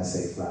happens when I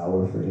say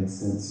flower, for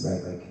instance,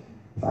 right? Like,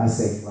 if I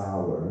say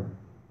flower,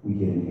 we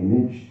get an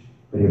image,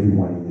 but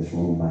everyone in this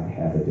room might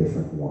have a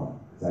different one.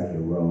 Because I get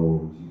a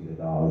rose, you get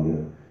a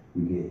dahlia,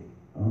 you get,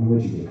 I don't know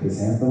what you get,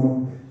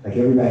 chrysanthemum? Like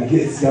everybody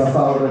gets, y'all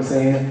follow what I'm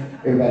saying?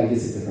 Everybody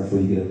gets a different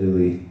fruit, you get a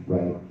lily,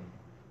 right?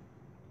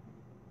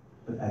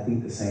 But I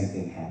think the same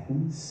thing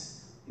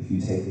happens if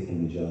you take the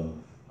image of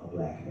a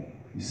Black man.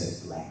 If you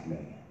say Black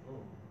man,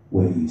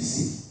 what do you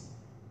see?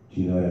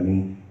 Do you know what I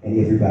mean? And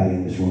everybody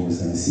in this room is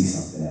going to see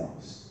something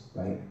else,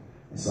 right?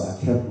 And so I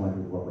kept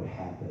wondering what would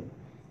happen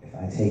if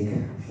I take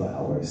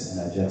flowers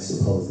and I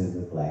juxtapose them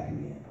with Black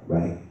men,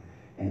 right?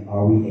 And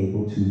are we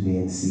able to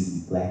then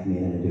see Black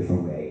men in a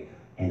different way?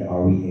 And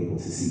are we able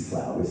to see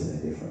flowers in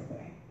a different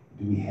way?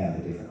 Do we have a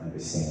different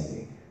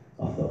understanding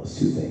of those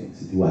two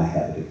things? Do I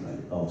have a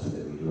different,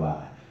 ultimately, do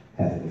I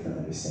have a different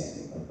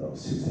understanding of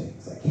those two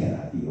things? Like, can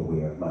I be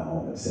aware of my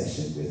own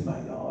obsession with my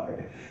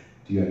yard?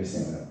 Do you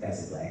understand what I'm,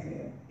 as a Black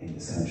man in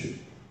this country?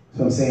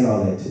 So I'm saying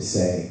all that to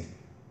say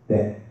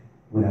that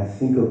when I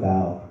think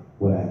about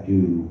what I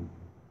do,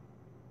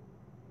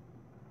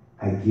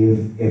 I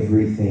give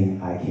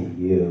everything I can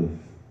give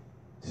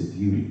to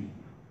beauty.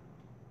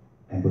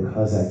 And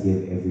because I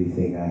give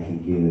everything I can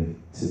give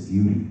to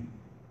beauty,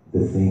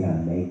 the thing I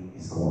make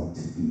is going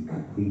to be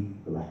completely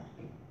Black.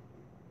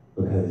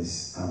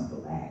 Because I'm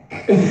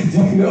Black. Do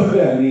you know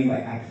what I mean?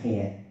 Like, I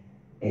can't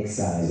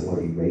excise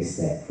or erase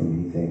that from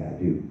anything I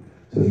do.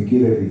 So if you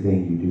give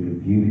everything you do to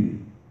beauty,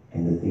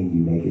 and the thing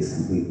you make is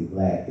completely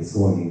Black, it's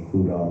going to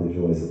include all the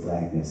joys of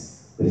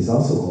Blackness, but it's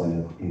also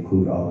going to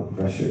include all the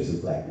pressures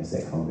of Blackness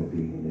that come with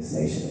being in this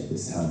nation at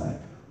this time,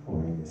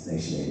 or in this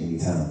nation at any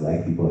time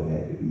Black people have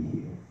had to be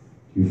here.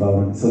 You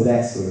follow me? So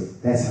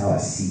that's how I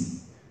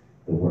see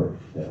the work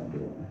that I'm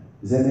doing.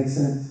 Does that make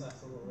sense?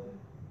 Absolutely.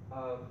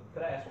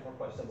 Could I ask one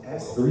more question?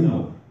 Ask three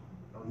more.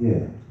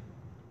 Yeah.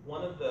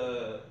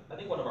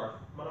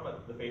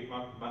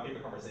 My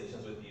favorite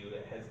conversations with you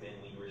has been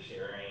when you were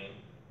sharing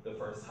one of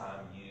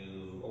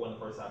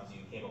the first times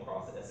you came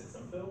across the Essex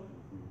Symphony.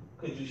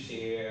 Could you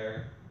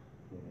share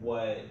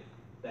what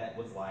that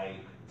was like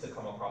to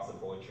come across the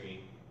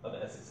poetry of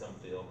the Essex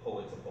Symphony,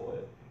 poet to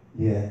poet?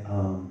 Yeah, I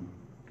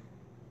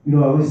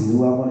always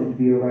knew I wanted to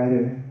be a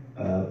writer,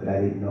 but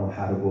I didn't know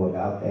how to go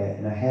about that.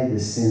 And I had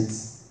this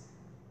sense,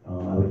 I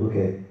would look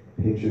at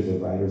pictures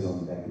of writers on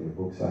the back of their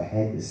books, so I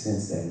had this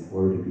sense that in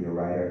order to be a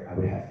writer, I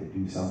would have to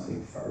do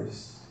something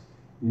first,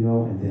 and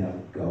then I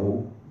would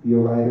go be a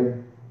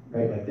writer,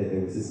 right? Like that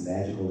there was this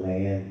magical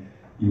land.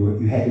 You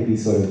had to be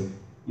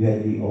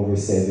over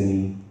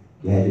 70,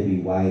 you had to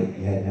be white,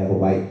 you had to have a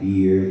white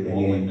beard, and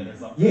then,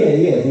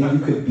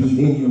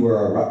 then you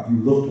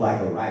looked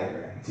like a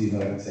writer, do you know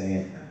what I'm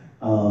saying?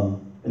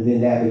 And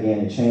then that began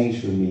to change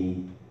for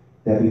me.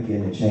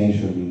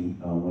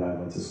 When I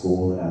went to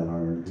school and I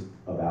learned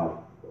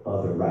about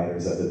other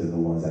writers other than the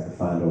ones I could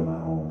find on my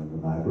own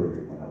in the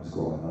library when I was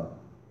growing up.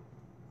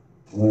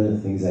 One of the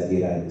things I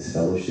did, I had this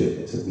fellowship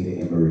that took me to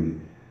Emory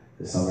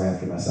the summer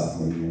after my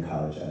sophomore year in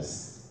college. I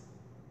was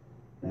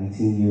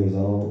 19 years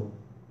old,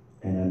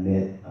 and I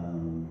met a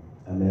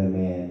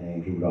man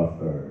named Rudolph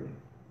Bird,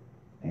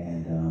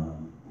 and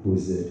who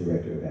was the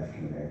director of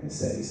African American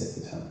Studies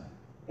at the time,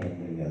 and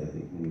many of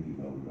you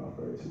know Rudolph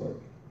Bird's work.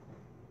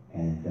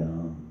 And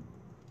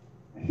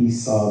he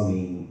saw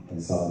me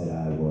and saw that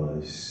I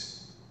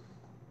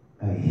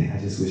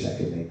just wish I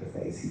could make the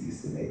face he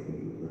used to make when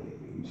he would look at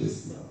me.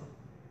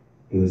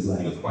 It was like,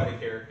 he was quite a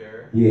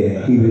character.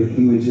 Yeah, he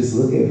would just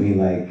look at me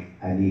like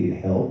I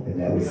needed help, and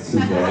that was too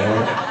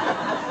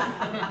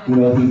bad. You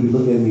know, he would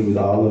look at me with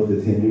all of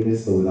the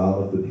tenderness, but with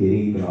all of the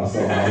pity, but also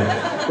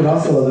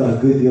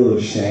a good deal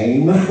of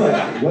shame.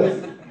 Like,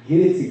 get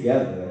it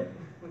together.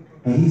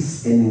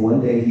 And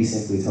one day he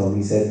simply told me,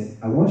 he said,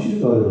 I want you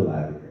to go to the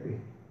library,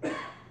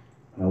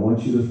 and I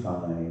want you to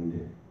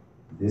find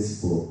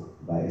this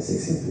book by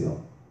Essex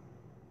Hemphill.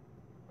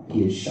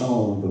 He had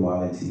shown the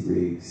Marlon T.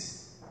 Briggs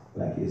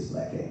Black is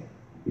Black Ink.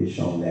 He had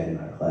shown that in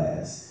our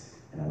class,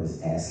 and I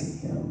was asking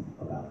him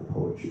about the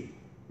poetry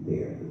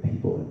there, the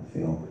people in the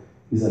film.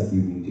 He's like,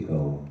 you need to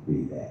go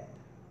read that.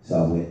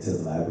 So I went to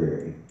the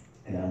library,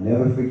 and I'll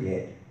never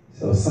forget.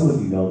 So some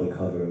of you know the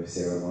cover of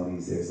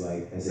Ceremonies. There's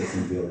like Essex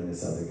Hemphill and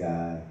this other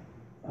guy.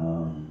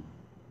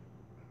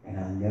 And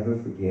I'll never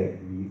forget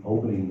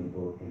opening the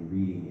book and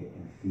reading it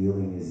and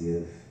feeling as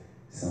if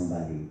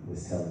somebody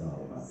was telling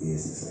all of my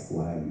business. Like,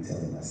 why are you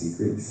telling my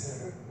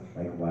secrets?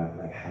 Like, why?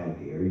 Like, how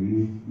dare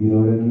you? You know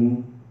what I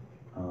mean?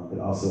 But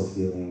also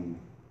feeling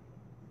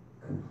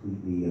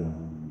completely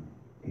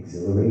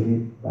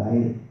exhilarated by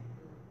it,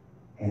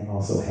 and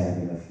also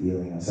having a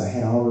feeling. So I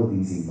had all of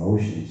these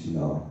emotions, you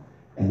know.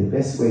 And the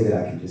best way that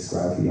I can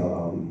describe for y'all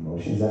all the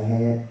emotions I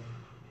had,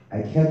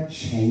 I kept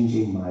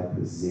changing my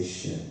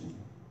position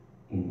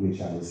in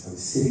which I was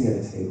sitting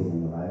at a table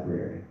in the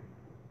library,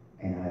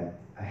 and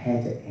I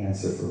had to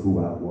answer for who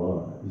I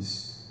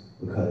was,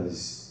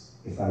 because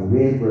if I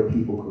read where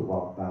people could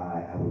walk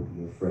by, I would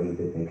be afraid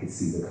that they could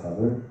see the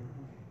cover.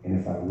 And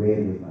if I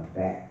read with my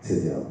back to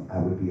them, I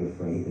would be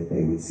afraid that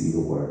they would see the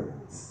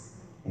words.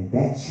 And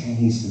that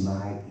changed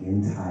my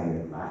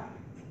entire life,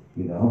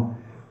 you know?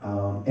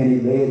 And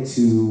it led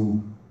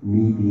to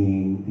me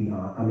being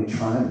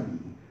trying to be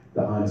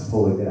the honest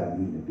poet that I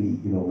need to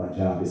be. You know, my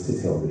job is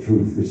to tell the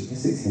truth, which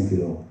Essex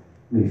Hemphill,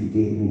 I mean, if he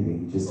did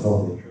anything, he just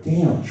told the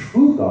damn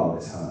truth all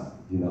the time,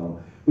 you know,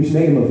 which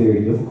made him a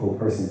very difficult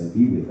person to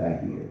be with, I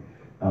hear.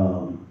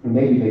 And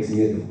maybe makes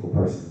me a difficult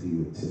person to be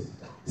with, too.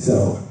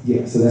 So,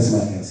 yeah, so that's my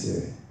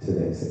answer to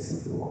the Essex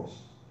Hemphill question.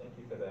 Thank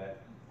you for that.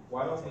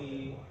 Why don't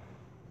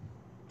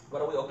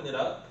we open it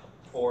up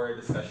for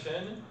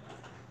discussion?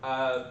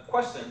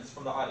 Questions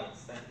from the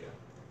audience, thank you.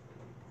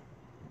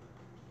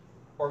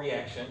 Or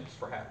reactions,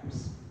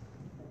 perhaps.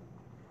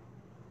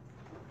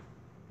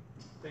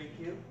 Thank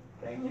you.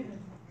 Thank you.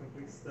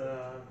 Completes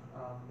the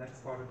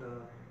next part of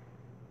the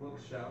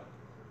bookshelf.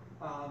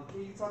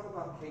 Can you talk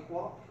about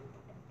Cakewalk?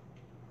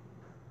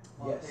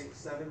 On Yes. page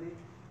 70?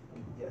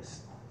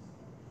 Yes.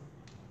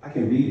 I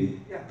can read it.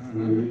 Yeah.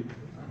 Mm-hmm.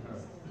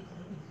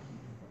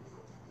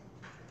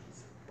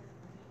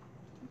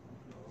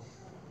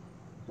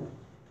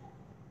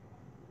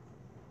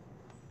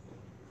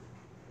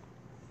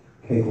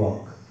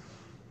 Cakewalk.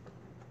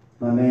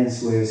 My man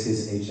swears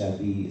his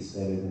HIV is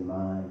better than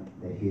mine,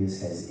 that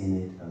his has in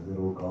it a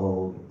little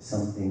gold,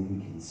 something he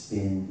can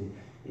spend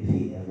if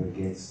he ever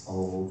gets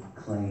old.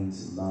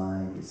 Claims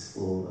mine is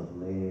full of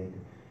lead.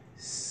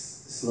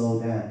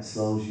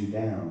 Slows you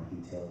down,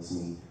 he tells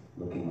me,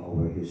 looking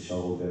over his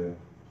shoulder.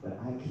 But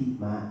I keep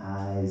my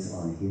eyes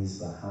on his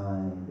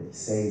behind,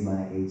 say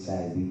my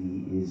HIV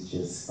is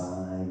just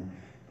fine.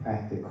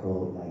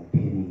 Practical like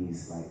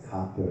pennies, like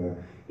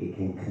copper. It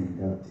can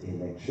conduct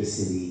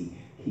electricity,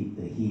 keep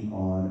the heat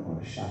on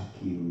or shock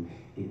you.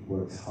 It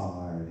works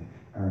hard,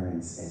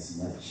 earns as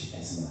much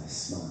as my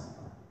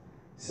smile.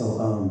 So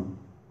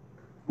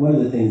one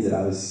of the things that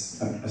I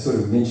sort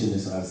of mentioned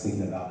this when I was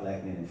thinking about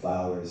Black Men and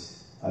Flowers.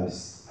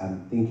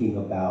 I'm thinking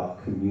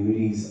about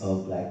communities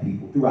of Black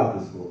people throughout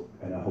this book,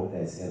 and I hope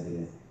that's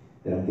evident,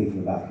 that I'm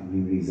thinking about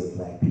communities of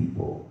Black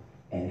people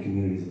and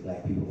communities of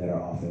Black people that are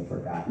often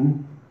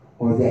forgotten,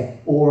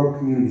 or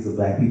communities of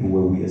Black people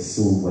where we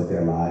assume what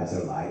their lives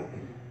are like.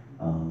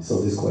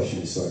 So this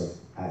question is sort of,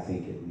 I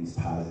think, at least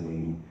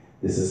positing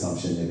this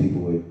assumption that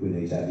people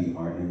with HIV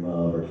aren't in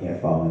love, or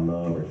can't fall in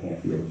love, or can't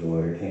feel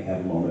joy, or can't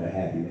have a moment of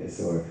happiness,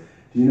 or,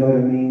 do you know what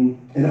I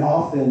mean? And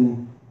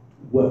often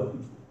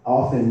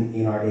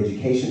in our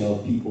education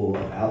of people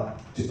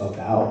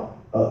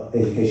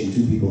education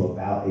to people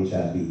about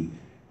HIV,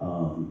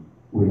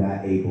 we're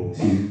not able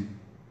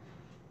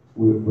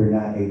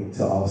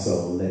to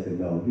also let them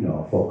know, you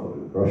know, folk go to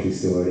the grocery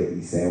store, they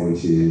eat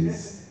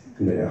sandwiches,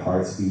 you know, their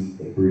hearts beat,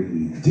 they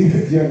breathe. Do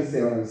you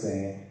understand what I'm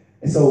saying?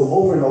 And so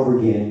over and over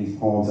again in these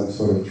poems, I'm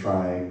sort of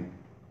trying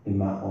in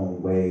my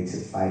own way to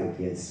fight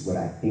against what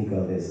I think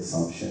of as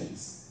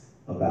assumptions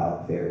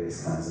about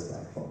various kinds of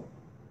Black folk.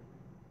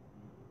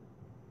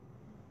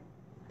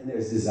 And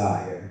there's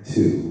desire,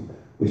 too,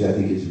 which I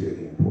think is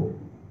really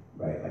important,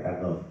 right? Like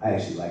I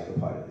actually like the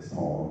part of this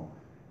poem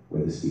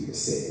where the speaker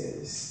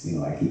says, you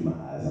know, I keep my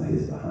eyes on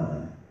his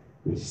behind,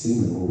 which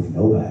seemed to move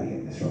nobody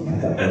in this room. I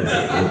thought that was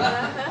good.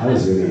 I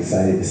was really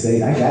excited to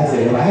say, I got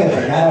to it. I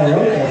forgot I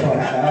wrote that part.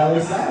 I got all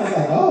excited. I was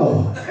like,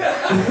 oh,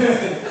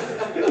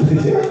 it was the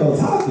Jericho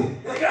talking.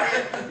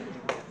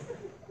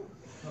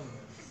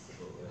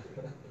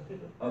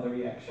 Other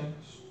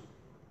reactions?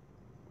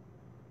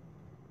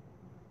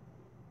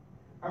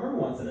 I remember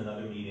once in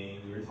another meeting,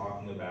 we were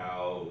talking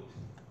about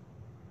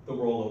the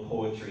role of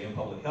poetry in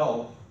public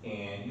health,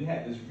 and you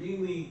had this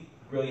really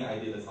brilliant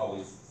idea that's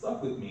always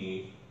stuck with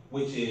me,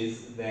 which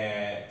is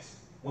that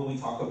when we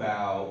talk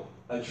about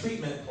a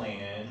treatment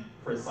plan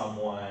for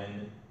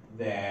someone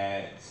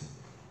that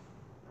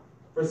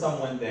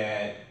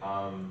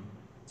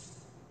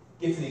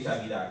gets an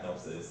HIV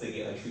diagnosis, they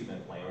get a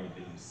treatment plan, or you've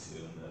been used to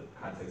in the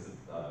context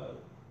of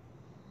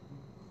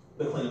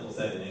the clinical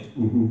setting.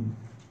 Mm-hmm.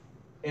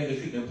 And the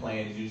treatment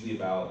plan is usually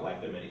about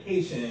like their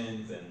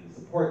medications and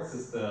support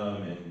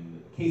system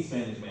and case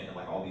management and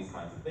like all these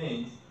kinds of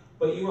things.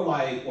 But you were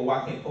like, well,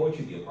 why can't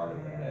poetry be a part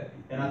of that?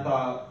 And I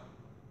thought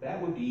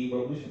that would be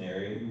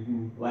revolutionary.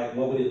 Mm-hmm. Like,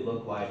 what would it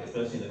look like,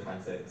 especially in the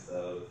context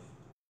of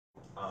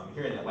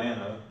here in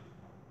Atlanta?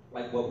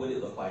 Like, what would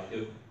it look like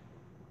if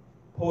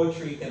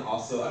poetry can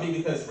also, I mean,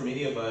 because for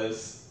many of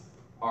us,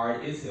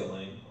 art is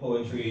healing,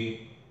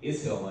 poetry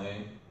is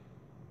healing.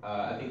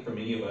 I think for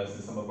many of us,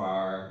 in some of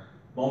our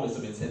moments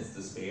of intense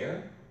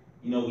despair,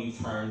 you know, we've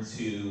turned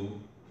to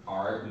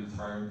art, we've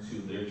turned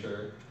to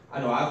literature. I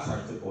know I've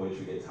turned to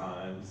poetry at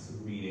times,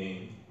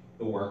 reading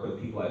the work of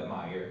people I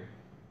admire.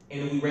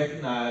 And if we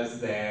recognize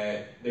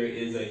that there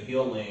is a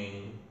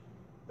healing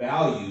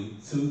value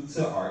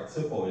to art,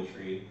 to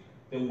poetry,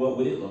 then what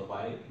would it look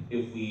like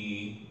if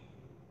we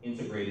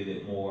integrated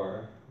it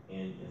more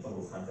in some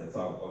of those contexts?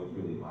 So I would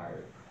really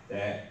admire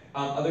that.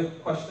 Other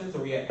questions or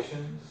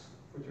reactions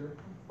for Jericho?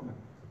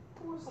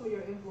 Who are some of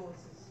your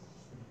influences?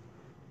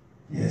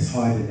 Yeah, it's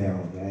hard to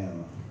narrow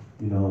down.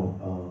 You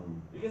know,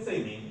 You can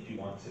say me if you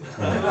want to.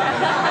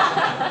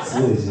 it's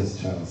really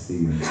just Charles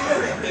Stevens.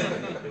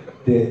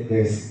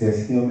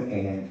 There's him,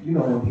 and you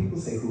know, when people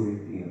say who are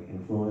your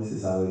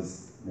influences, I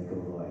always make them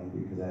a little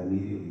angry because I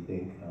immediately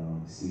think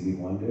Stevie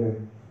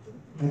Wonder.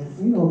 Like,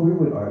 you know, where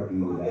would art be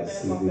without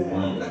Stevie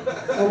Wonder?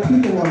 Well,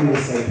 people want me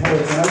to say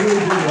poets, and I really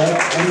do like,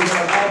 I mean,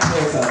 like all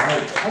poets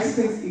are. I just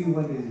think Stevie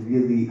Wonder is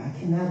really, I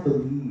cannot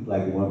believe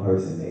like one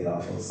person made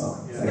all those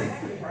songs. Like,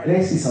 it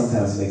actually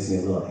sometimes makes me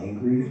a little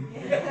angry.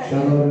 You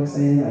know what I'm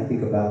saying? I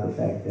think about the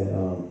fact that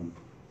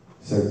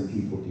certain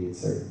people did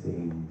certain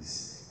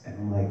things, and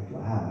I'm like,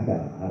 wow, I got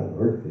a lot of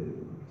work to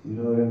do. You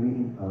know what I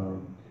mean?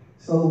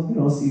 So, you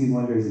know, Stevie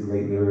Wonder is a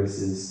great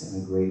lyricist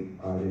and a great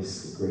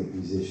artist, a great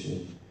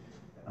musician.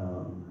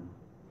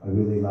 I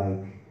really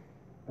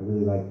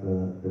like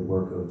the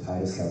work of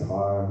Titus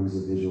Kapar, who's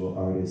a visual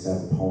artist. I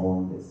have a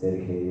poem that's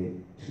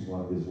dedicated to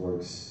one of his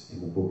works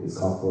in the book. It's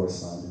called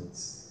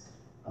Correspondence.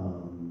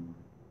 I'm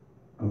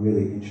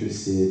really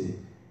interested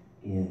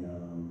in,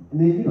 and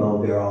then, you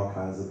know, there are all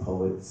kinds of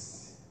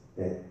poets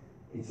that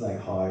it's like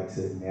hard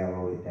to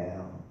narrow it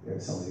down. There are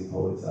so many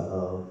poets I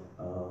love.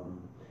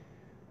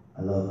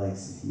 I love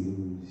Langston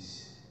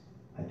Hughes.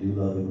 I do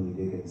love Emily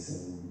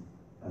Dickinson.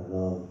 I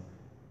love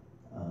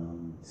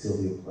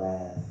Sylvia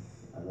Plath.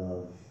 I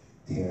love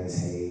Terrence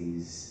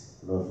Hayes.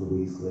 I love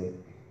Louise Glick.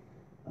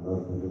 I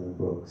love Gwendolyn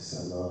Brooks.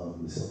 I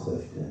love Lucille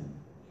Clifton.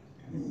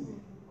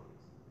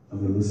 I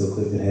mean, Lucille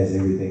Clifton has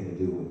everything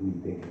to do with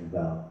me thinking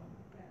about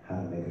how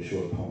to make a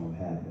short poem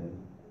happen.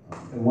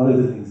 And one of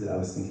the things that I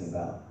was thinking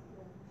about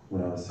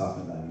when I was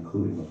talking about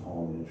including a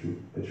poem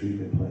in a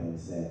treatment plan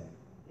is that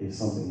if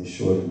something is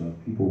short enough,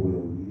 people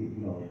will read it.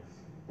 You know,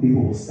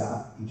 people will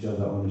stop each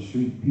other on the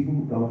street. People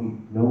who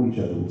don't know each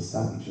other will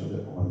stop each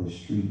other on the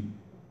street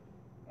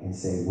and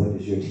say, "What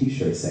does your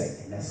t-shirt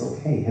say?" And that's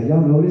okay. Have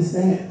y'all noticed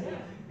that?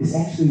 It's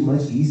actually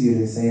much easier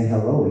than saying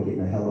hello and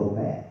getting a hello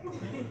back.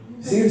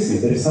 Seriously,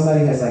 but if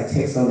somebody has like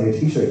text on their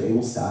t-shirt, they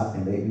will stop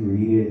and let you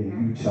read it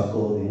and you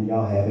chuckle and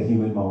y'all have a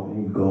human moment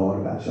and you go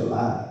on about your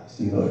lives.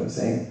 You know what I'm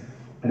saying?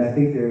 And I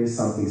think there is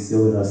something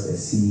still in us that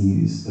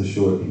sees a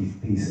short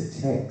piece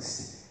of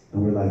text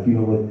and we're like, you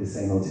know what, this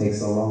ain't gonna take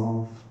so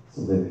long,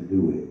 so let me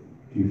do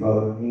it. Do you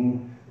follow what I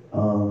mean?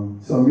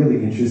 So I'm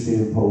really interested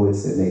in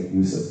poets that make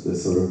use of the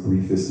sort of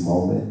briefest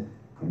moment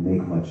and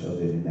make much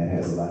of it, and that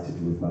has a lot to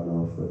do with my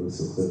love for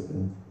Lucille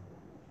Clifton.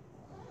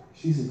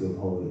 She's a good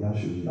poet. Y'all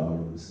should read all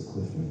of Lucille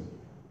Clifton.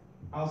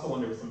 I also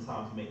wonder if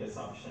sometimes we make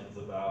assumptions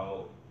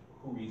about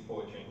who reads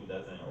poetry and who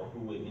doesn't, or who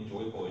would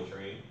enjoy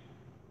poetry.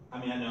 I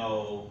mean, I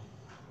know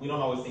we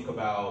don't always think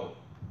about,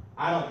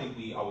 I don't think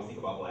we always think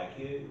about Black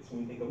kids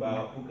when we think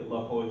about who could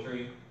love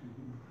poetry.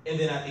 And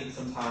then I think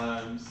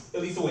sometimes,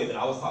 at least the way that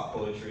I was taught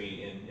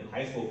poetry in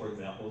high school, for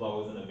example, was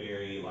always in a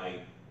very like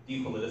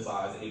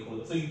depoliticized,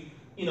 apolitical. So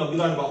you know, we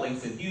learned about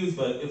Langston Hughes,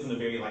 but it was in a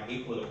very like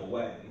apolitical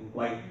way.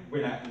 Like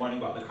we're not learning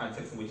about the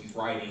context in which he's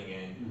writing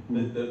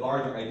and the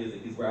larger ideas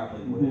that he's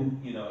grappling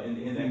with, you know, and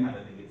that kind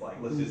of thing. It's like,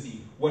 let's just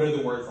see what are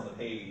the words on the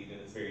page, and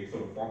it's very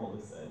sort of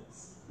formalist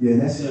sense. Yeah,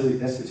 and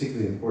that's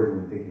particularly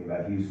important when thinking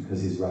about Hughes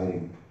because his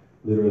writing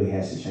literally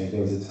has to change.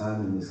 There was a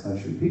time in this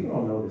country, people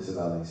don't know this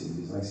about Langston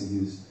Hughes. Langston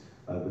Hughes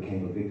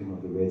became a victim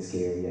of the Red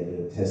Scare. He had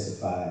to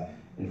testify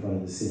in front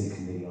of the Senate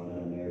Committee on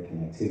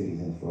Un-American Activities,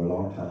 and for a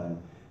long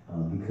time,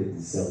 he couldn't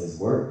sell his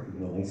work. You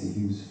know, Langston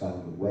Hughes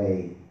found a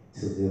way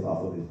to live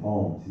off of his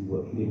poems. He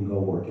didn't go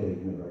work at a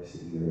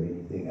university or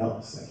anything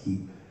else. Like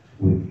he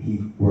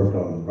worked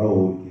on the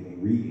road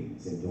giving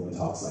readings and doing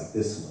talks like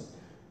this one.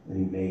 And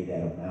he made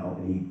that amount,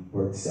 and he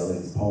worked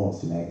selling his poems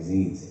to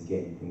magazines and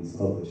getting things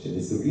published. And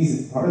it's the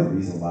reason, part of the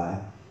reason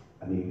why,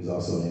 I mean, he was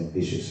also an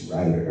ambitious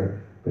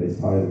writer, but it's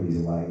part of the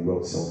reason why he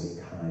wrote so many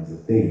kinds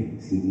of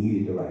things. He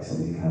needed to write so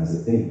many kinds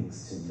of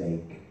things to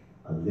make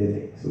a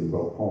living. So he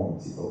wrote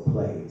poems, he wrote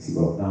plays, he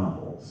wrote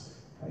novels.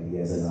 Right? He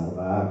has an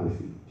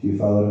autobiography. Do you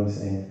follow what I'm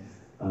saying?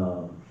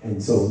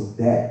 And so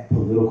that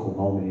political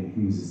moment in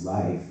Hughes'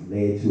 life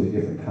led to a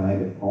different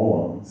kind of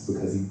poems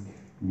because he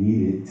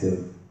needed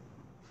to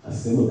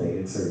assimilate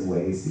in certain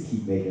ways to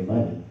keep making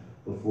money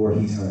before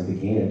he turned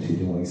again to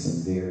doing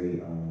some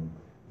very,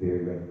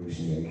 very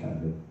revolutionary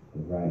kind of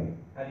writing.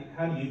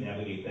 How do you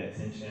navigate that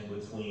tension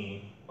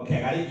between,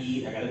 okay, I gotta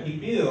eat, I gotta pay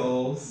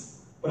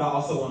bills, but I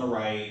also want to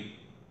write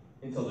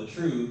and tell the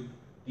truth?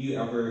 Do you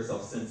ever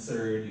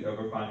self-censor? Do you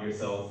ever find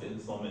yourself in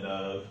this moment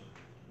of,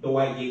 the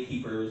white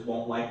gatekeepers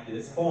won't like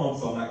this poem,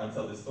 so I'm not gonna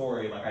tell this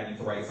story, like I need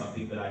to write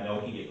something that I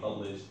know can get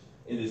published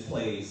in this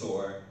place,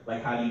 or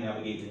like how do you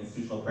navigate the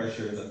institutional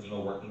pressures of being a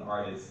working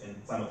artist and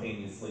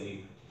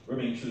simultaneously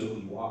remain true to who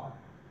you are?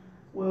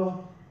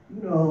 Well,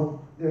 you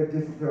know, there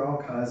are all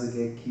kinds of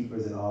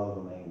gatekeepers and all of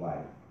them ain't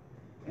white.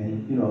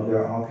 And you know, there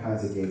are all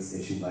kinds of gates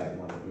that you might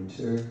want to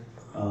enter.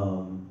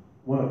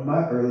 One of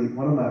my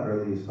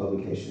earliest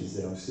publications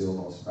that I'm still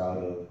most proud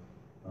of,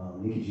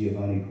 Nikki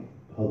Giovanni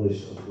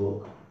published a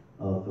book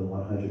of the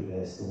 100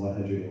 best, the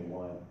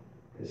 101,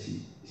 because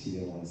she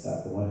didn't want to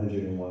stop, the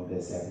 101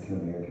 best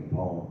African American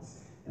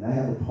poems. And I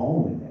have a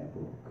poem in that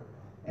book.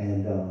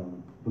 And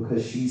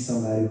because she's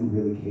somebody who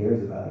really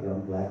cares about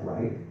young black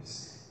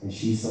writers, and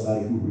she's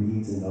somebody who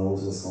reads and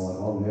knows what's going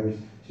on.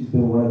 She's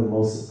been one of the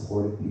most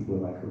supportive people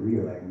in my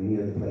career. Like many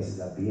of the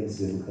places I've been, it's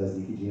been because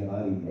Nikki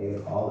Giovanni made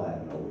a call out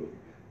of nowhere.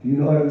 Do you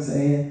know what I'm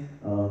saying?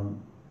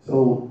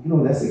 So, you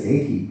know, that's a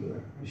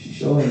gatekeeper. She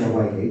sure ain't no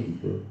white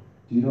gatekeeper.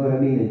 Do you know what I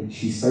mean? And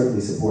she's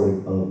certainly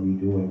supportive of me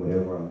doing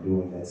whatever I'm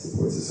doing that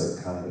supports a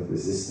certain kind of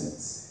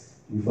resistance.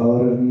 You follow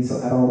what I mean? So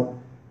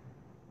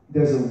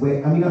there's a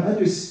way, I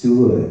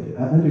understand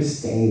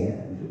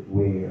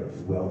where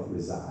wealth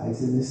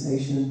resides in this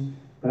nation,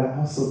 but I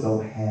also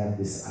don't have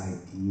this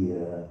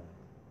idea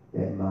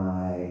that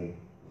my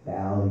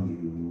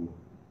value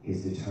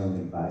is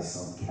determined by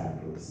some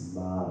capitalist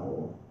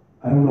model.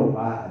 I don't know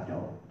why I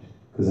don't,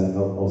 because I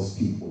know most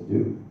people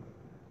do.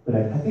 But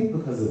I think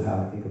because of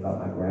how I think about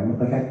my grandma,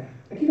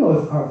 like you know,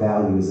 if our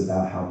value is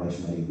about how much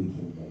money we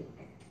can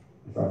make,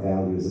 if our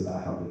value is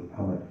about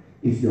how much,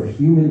 if your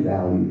human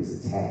value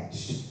is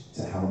attached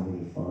to how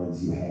many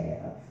funds you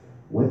have,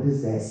 what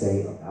does that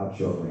say about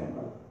your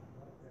grandmother?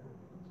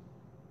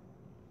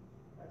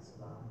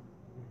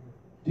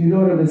 Do you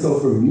know what I mean? So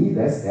for me,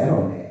 that's that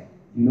on that.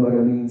 You know what I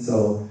mean?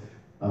 So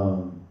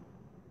I'm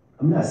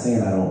not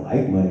saying I don't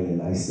like money and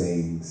nice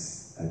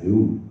things. I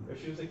do. Her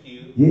shoes are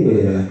cute.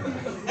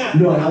 Yeah. You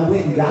know, and I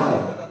went and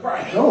got them.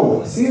 Right.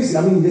 No, seriously,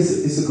 I mean,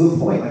 it's a good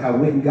point. Like, I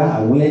went and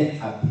got,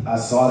 I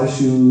saw the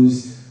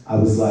shoes, I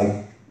was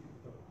like,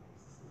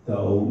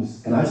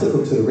 those, and I took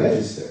them to the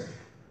register.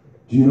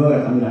 Do you know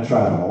what, I mean, I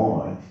tried them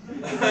on.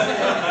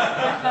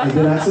 And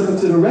then I took them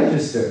to the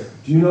register.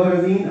 Do you know what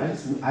I mean?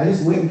 I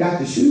just went and got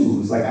the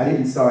shoes. Like, I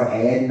didn't start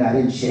adding, I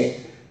didn't check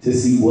to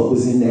see what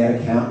was in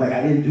that account. Like,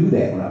 I didn't do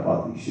that when I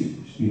bought these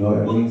shoes. You know what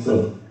I mean?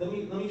 So let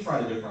me try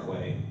it a different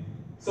way.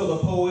 So the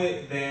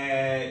poet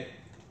that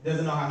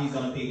doesn't know how he's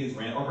gonna pay his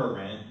rent or her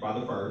rent by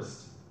the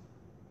first,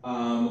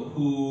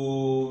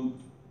 who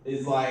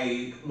is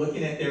like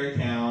looking at their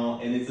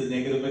account and it's a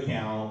negative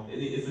account,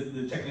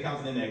 the checking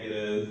account's in the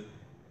negative,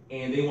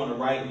 and they want to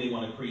write and they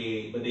want to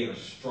create, but they are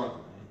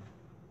struggling.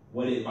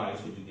 What advice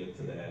would you give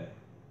to that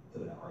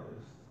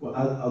artist? Well,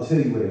 I'll tell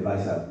you what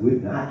advice I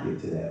would not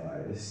give to that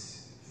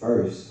artist.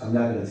 First, I'm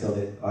not going to tell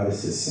that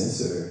artist to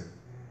censor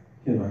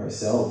him or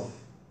herself,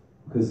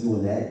 because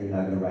doing that, you're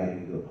not going to write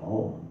any good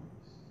poems.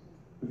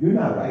 If you're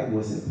not writing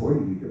what's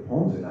important to you, your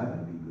poems are not going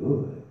to be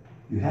good.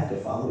 You have to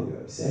follow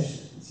your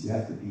obsessions. You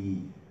have to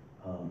be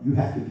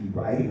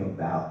writing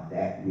about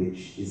that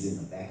which is in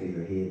the back of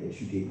your head that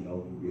you didn't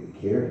know you really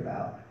cared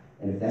about.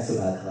 And if that's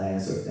about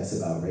class, or if that's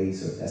about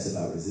race, or if that's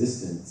about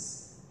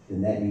resistance,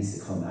 then that needs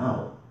to come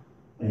out.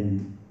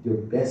 And your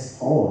best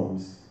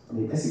poems, I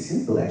mean, Essex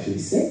Hemphill actually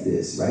said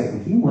this, right?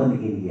 When he won the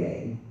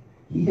NEA,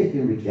 he had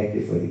been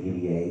rejected for the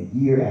NEA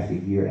year after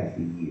year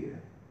after year.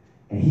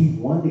 And he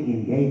won the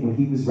NEA when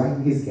he was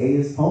writing his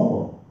gayest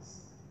poems.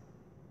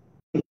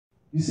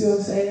 You see what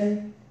I'm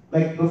saying?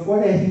 Like, before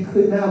that, he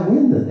could not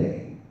win the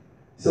thing.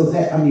 So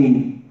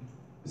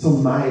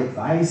my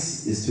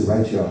advice is to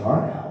write your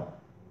heart out.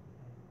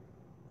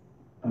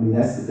 I mean,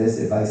 that's the best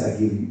advice I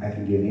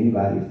can give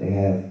anybody if they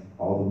have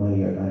all the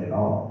money or none at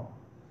all.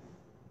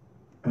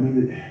 I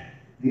mean,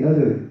 the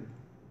other,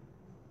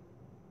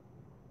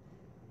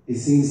 it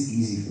seems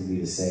easy for me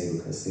to say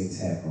because things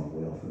have gone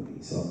well for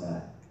me, so I'm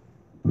not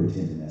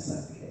pretending that's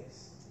not the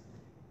case.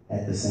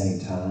 At the same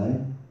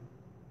time,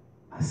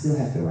 I still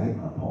have to write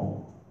my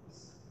poems.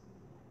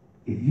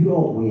 If you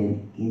don't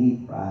win any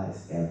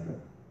prize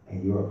ever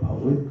and you're a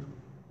poet,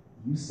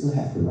 you still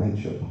have to write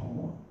your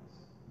poems.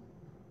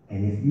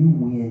 And if you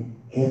win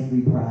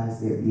every prize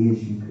there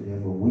is you could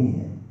ever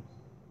win,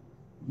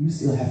 you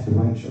still have to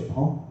write your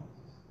poem.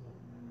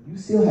 You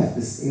still have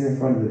to stare in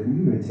front of the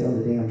computer and tell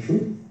the damn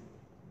truth.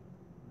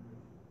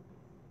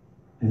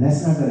 And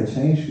that's not going to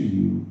change for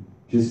you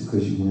just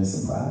because you win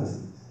some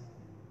prizes.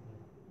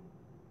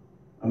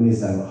 I mean,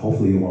 it's not,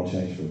 hopefully it won't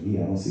change for me.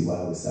 I don't see why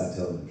I would stop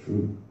telling the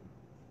truth.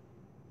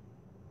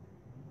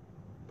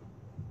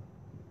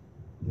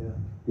 Yeah,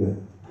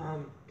 good.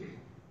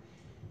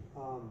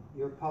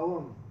 Your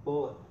poem,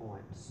 Bullet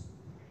Points,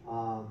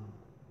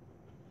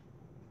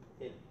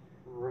 it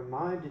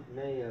reminded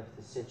me of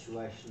the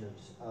situation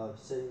of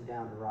sitting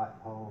down to write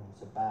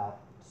poems about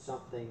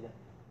something,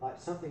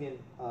 like something in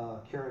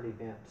current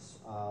events,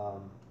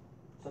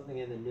 something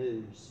in the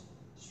news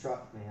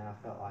struck me, and I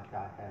felt like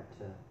I had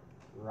to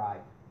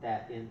write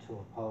that into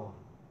a poem.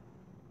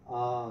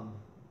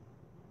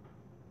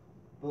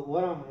 But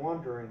what I'm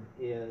wondering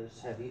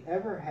is, have you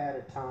ever had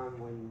a time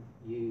when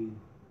you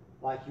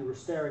were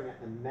staring at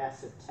the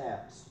mess of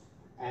text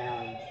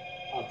and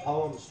a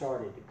poem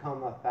started to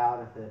come up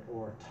out of it,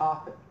 or a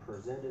topic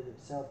presented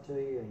itself to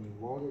you and you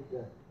wanted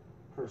to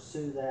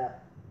pursue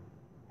that?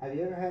 Have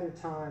you ever had a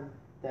time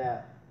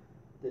that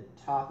the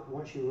topic,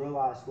 once you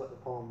realized what the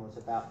poem was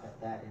about,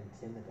 that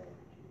intimidated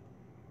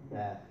you?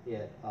 That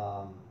it,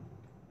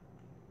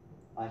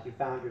 like you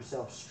found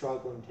yourself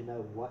struggling to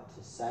know what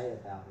to say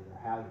about it, or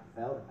how you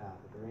felt about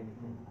it, or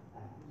anything like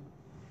that?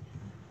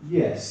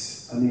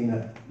 Yes. I mean,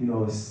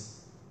 it's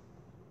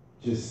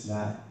just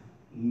not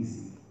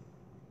easy.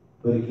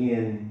 But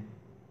again,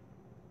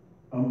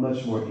 I'm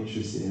much more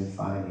interested in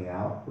finding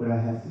out what I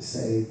have to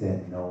say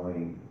than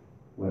knowing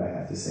what I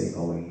have to say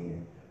going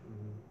in.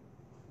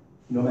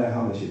 No matter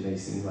how much it may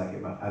seem like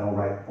it, I don't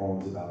write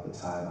poems about the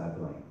time I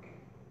blank.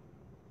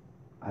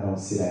 I don't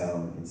sit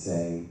down and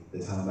say, the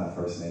time I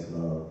first made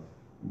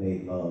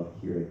love,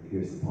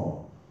 here's the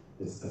poem.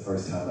 It's the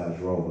first time I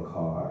drove a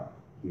car,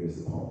 here's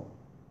the poem.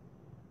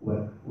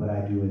 What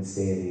I do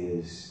instead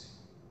is,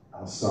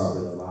 I'll start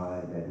with a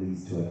line that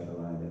leads to another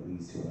line that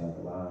leads to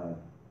another line,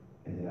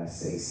 and then I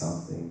say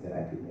something that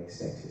I didn't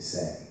expect to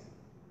say.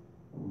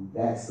 And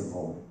that's the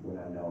moment when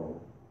I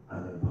know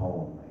I'm in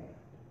poem land.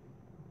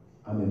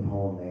 I'm in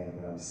poem land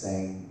when I'm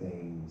saying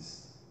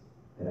things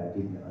that I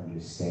didn't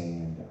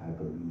understand I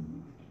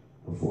believed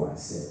before I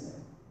said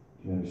them.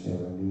 Do you understand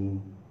what I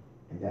mean?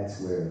 And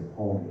that's where the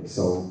poem is.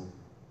 So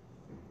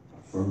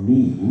for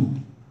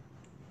me,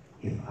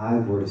 if I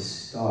were to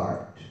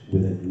start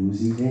with a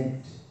news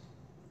event,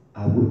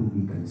 I wouldn't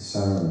be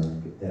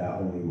concerned that I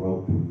only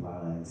wrote 3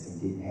 lines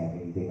and didn't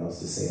have anything else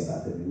to say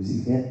about the news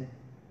event,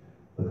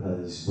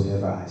 because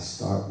whatever I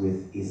start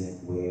with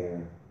isn't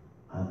where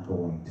I'm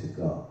going to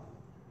go.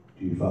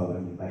 Do you follow what I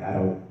mean? Like,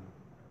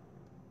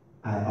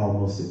 I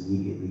almost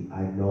immediately,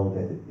 I know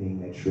that the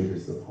thing that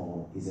triggers the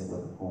poem isn't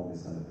what the poem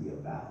is going to be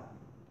about,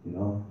 you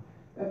know?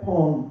 That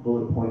poem,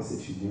 Bullet Points,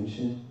 that you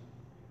mentioned,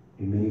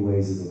 in many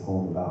ways is a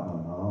poem about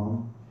my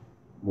mom,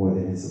 more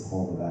than it's a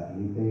poem about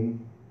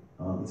anything.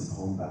 It's a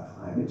poem about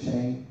climate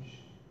change.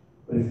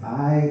 But if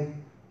I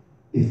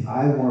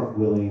weren't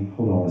willing,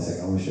 hold on one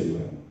second, I want to show you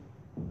what I mean.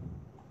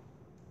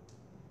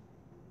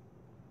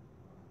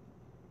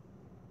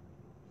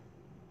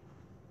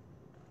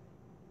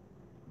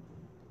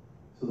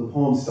 So the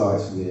poem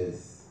starts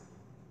with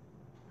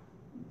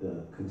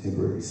the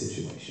contemporary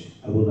situation.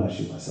 I will not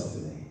shoot myself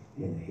in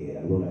the head.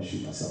 I will not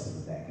shoot myself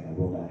in the back, and I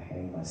will not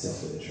hang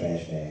myself with a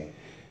trash bag.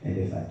 And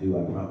if I do,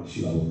 I promise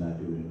you I will not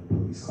do it in a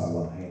police car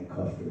while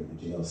handcuffed or in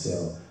the jail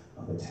cell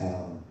of a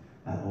town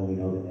I only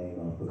know the name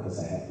of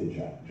because I have to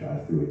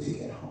drive through it to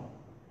get home.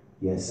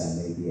 Yes,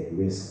 I may be at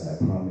risk, but I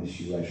promise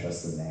you I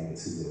trust the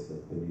maggots who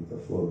live beneath the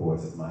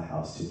floorboards of my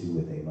house to do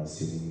what they must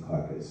to any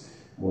carcass,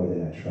 more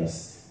than I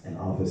trust an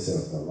officer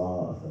of the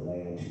law of the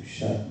land to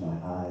shut my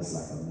eyes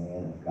like a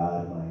man of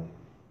God might,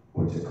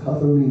 or to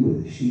cover me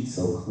with a sheet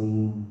so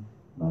clean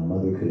my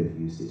mother could have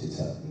used it to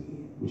tuck me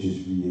in, which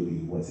is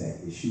really what's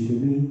at issue to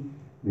me.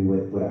 I mean,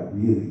 what I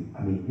really,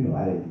 I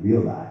didn't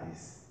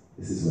realize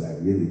this is what I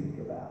really think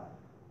about.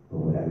 But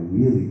what I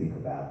really think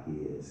about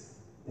is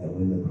that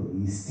when the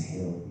police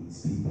tell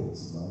these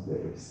people's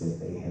mothers that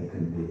they have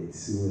committed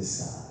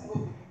suicide,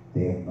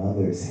 their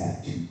mothers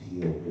have to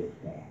deal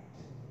with that.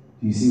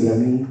 Do you see what I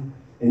mean?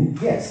 And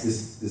yes,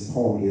 this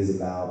poem is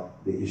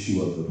about the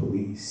issue of the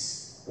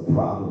police, the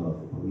problem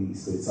of the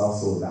police, but it's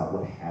also about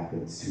what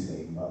happens to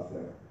a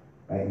mother,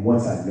 right? And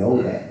once I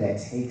know that, that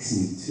takes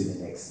me to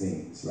the next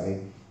things, right?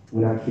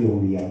 When I kill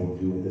me, I will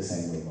do it the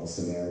same way most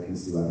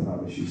Americans do. I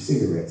promise you,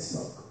 cigarette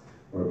smoke,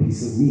 or a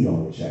piece of meat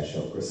on which I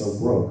choke, or so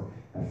broke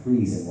I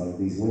freeze in one of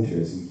these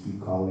winters we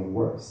keep calling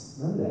worse.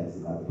 None of that is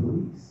about the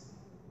police.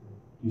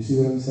 You see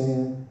what I'm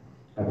saying?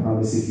 I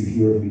promise if you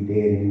hear of me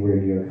dead anywhere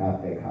near a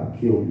cop, that cop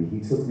killed me.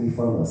 He took me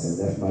from us and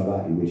left my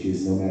body, which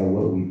is, no matter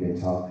what we've been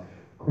taught,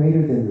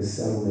 greater than the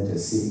settlement a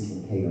city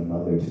can pay a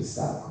mother to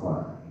stop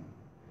crying,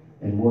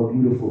 and more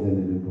beautiful than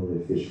the new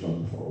bullet fish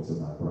from the folds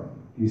of my brain.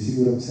 You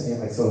see what I'm saying?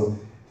 Like, so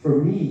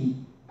for me,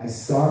 I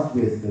start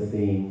with the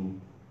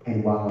thing,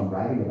 and while I'm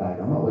writing about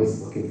it, I'm always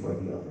looking for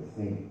the other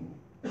thing.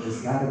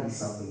 There's got to be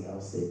something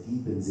else that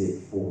deepens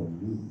it for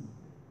me.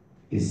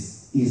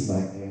 Is my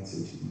answer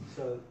to you.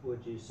 So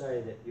would you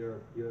say that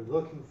you're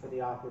looking for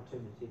the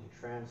opportunity to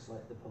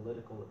translate the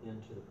political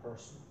into the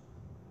personal?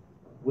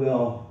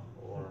 Well,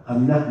 Or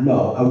I'm not,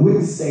 no, I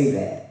wouldn't say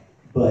that,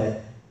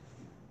 but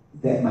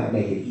that might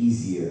make it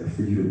easier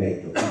for you to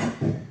make the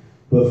leap.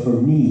 But for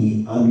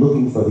me, I'm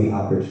looking for the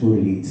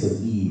opportunity to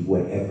leave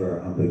whatever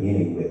I'm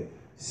beginning with.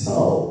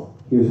 So,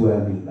 here's what I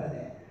mean by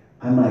that.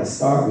 I might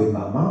start with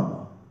my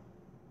mama,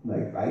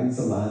 like writing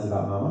some lines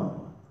about my mama,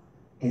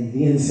 and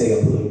then say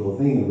a political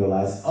thing and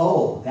realize,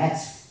 oh,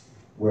 that's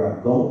where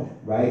I'm going,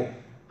 right?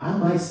 I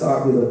might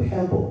start with a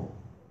pebble,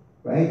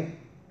 right?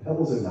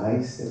 Pebbles are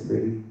nice, they're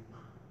pretty.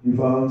 You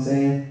follow what I'm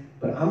saying?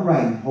 But I'm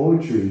writing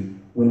poetry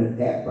when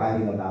that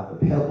writing about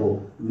the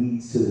pebble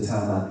leads to the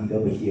time I beat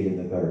up a kid in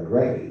the 3rd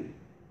grade.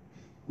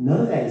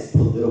 None of that is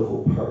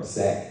political per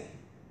se.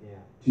 yeah.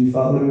 Do you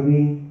follow what I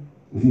mean?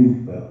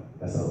 Well,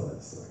 that's a whole other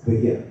story. But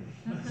yeah,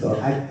 so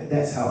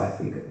that's how I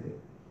think of it.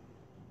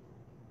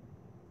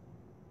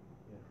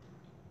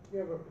 Do you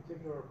have a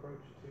particular approach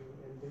to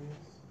endings?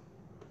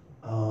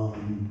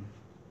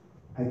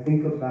 I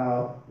think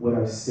about what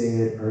I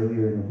said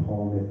earlier in the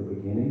poem at the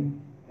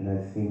beginning, and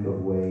I think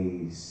of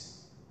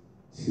ways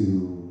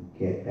to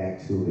get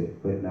back to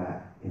it, but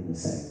not in the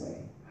same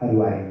way. How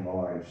do I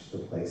enlarge the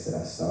place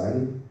that I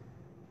started,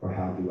 or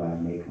how do I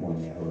make more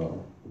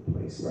narrow the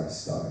place where I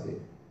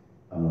started?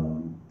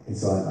 And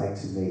so I'd like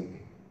to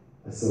make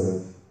a sort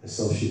of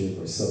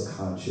associative or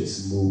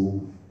subconscious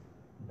move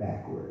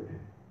backward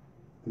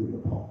through the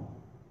poem.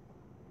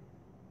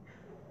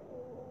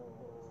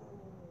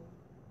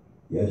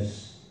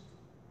 Yes?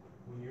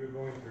 When you were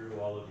going through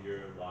all of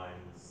your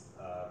lines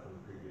from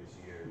the previous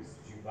years,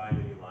 did you find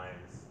any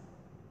lines,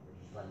 or did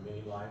you find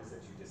many lines that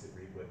you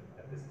disagreed with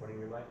at this point in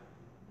your life?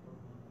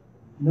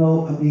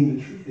 No, I mean,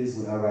 the truth is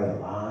when I write a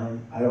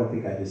line, I don't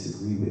think I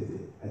disagree with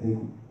it. I think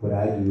what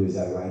I do is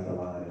I write the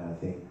line and I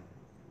think,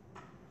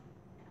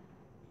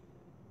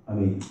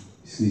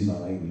 excuse my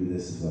language,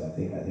 this is what I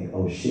think. I think,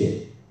 oh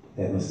shit,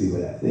 that must be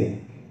what I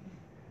think.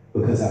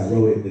 Because I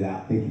wrote it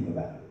without thinking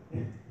about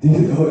it. Do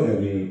you know what I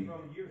mean?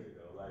 From years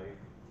ago, like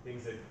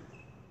things that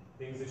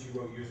you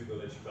wrote years ago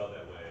that you felt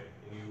that way,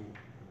 and you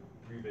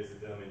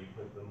revisit them and you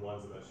put them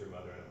ones about your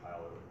mother in a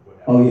pile or what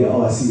have Oh yeah,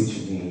 I see what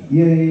you mean.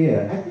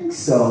 Yeah. I think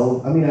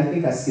so. I mean, I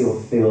think I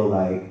still feel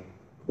like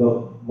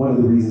one of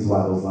the reasons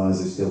why those lines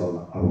are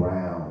still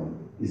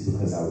around is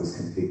because I was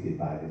convicted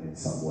by them in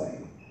some way.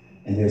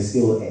 And they're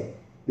still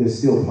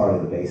part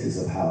of the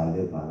basis of how I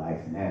live my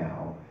life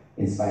now,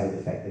 in spite of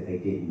the fact that they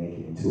didn't make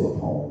it into a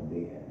poem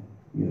then,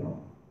 you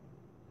know.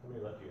 How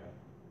many left do you have?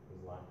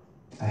 Those lines?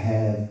 I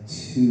have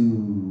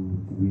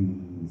 2, 3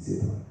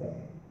 Ziploc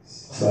bags.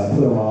 So I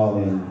put them all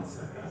in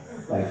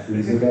like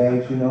freezer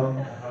bags, you know,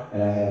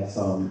 and I have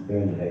some, they're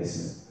in the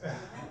basement.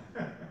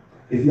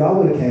 If y'all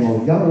would have came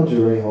over, y'all know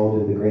Jericho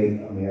Holden, the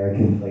great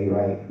American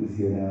playwright who's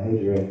here now.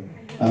 Hey, Jericho.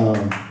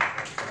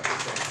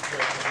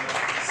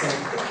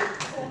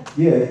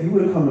 Yeah, if you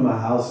would have come to my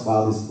house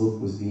while this book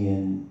was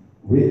being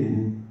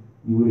written,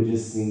 you would have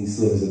just seen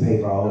slivers of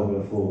paper all over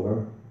the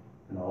floor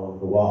and all over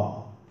the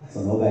wall.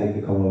 So nobody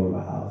could come over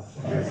my house.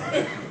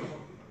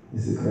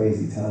 It's a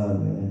crazy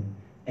time, man.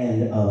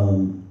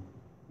 And,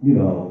 you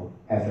know,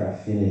 after I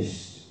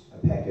finished,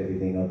 I packed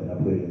everything up and I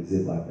put it in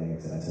Ziploc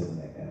bags and I took them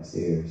back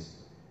downstairs.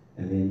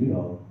 And then, you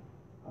know,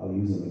 I'll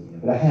use them again.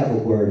 But I have a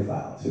Word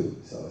file too,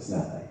 so it's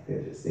not like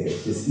they're just there.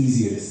 It's just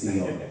easier to see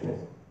on the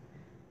floor.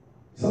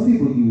 Some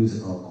people use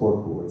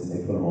cork boards and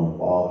they put them on the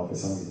wall, and for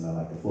some reason I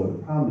like the floor. The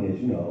problem is,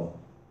 you know,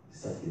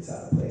 stuff gets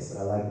out of place,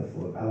 but I like the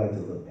floor. I like to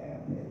look down at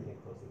it. Can't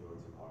close the door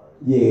too hard.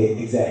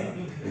 Yeah,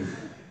 exactly.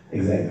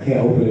 Exactly.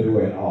 Can't open the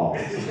door at all.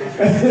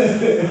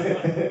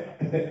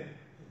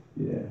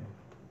 Yeah.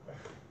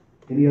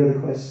 Any other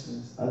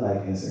questions? I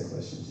like answering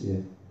questions,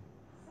 yeah.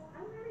 So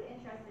I'm really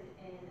interested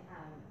in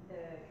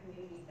the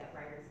communities that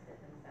writers put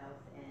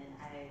themselves in.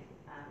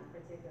 I'm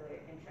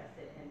particularly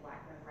interested in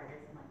Black women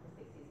writers in like the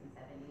 60s and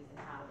 70s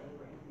and how they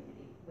were in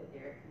community with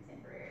their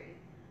contemporaries.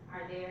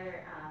 Are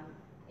there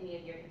any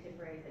of your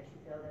contemporaries that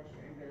you feel that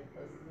you're in really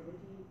close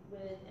community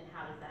with, and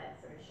how does that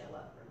sort of show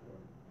up for you?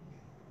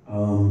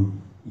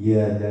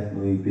 Yeah,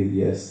 definitely big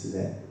yes to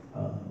that.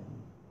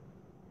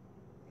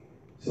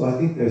 So I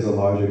think there's a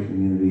larger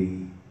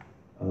community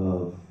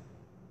of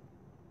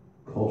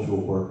cultural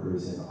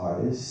workers and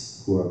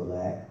artists who are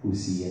Black, who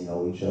see and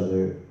know each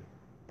other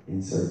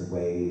in certain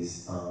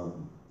ways,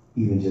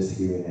 even just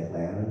here in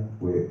Atlanta,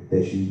 where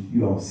that you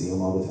don't see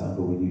them all the time,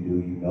 but when you do,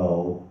 you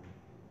know,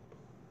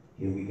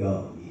 here we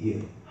go, we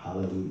here,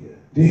 hallelujah.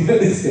 Do you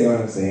understand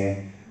what I'm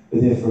saying? But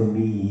then for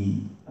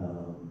me,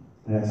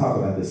 and I talk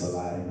about this a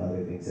lot in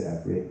other things that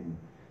I've written,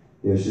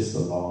 there's just a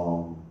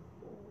long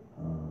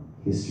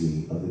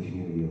history of the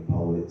community of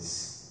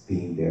poets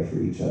being there for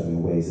each other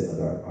in ways that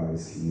other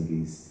artist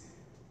communities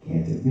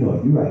can't. You know,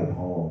 if you write a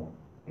poem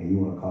and you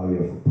want to call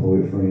your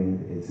poet friend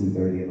at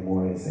 2:30 in the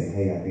morning and say,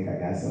 hey, I think I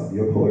got something,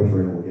 your poet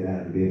friend will get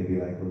out of bed and be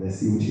like, well, let's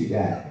see what you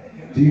got.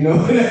 Do you know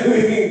what I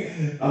mean?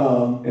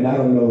 And I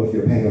don't know if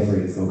your painter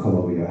friend is gonna come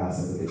over your house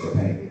and look at your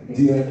painting.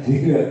 Do you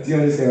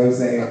understand what I'm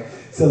saying?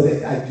 So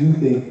that I do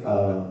think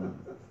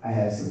I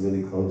had some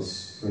really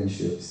close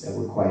friendships that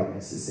were quite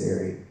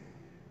necessary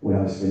when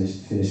I was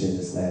finishing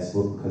this last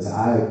book, because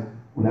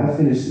when I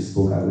finished this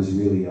book, I was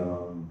really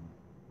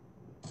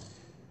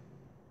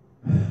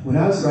when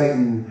I was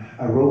writing,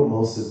 I wrote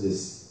most of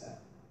this.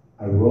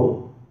 I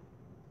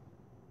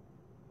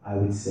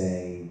would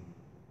say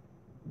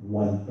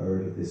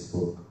 1/3 of this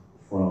book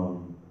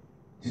from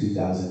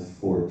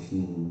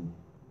 2014,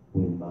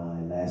 when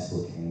my last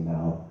book came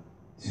out,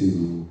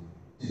 to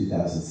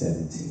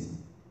 2017.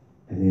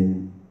 And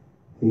then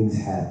things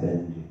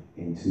happened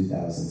in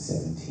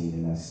 2017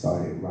 and I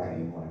started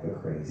writing like a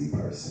crazy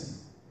person.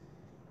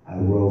 I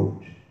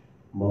wrote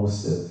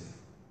most of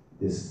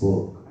this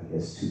book, I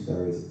guess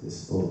 2/3 of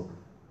this book,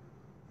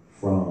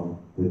 from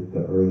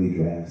the early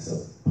drafts of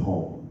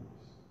poems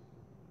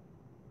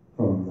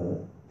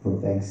from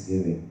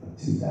Thanksgiving of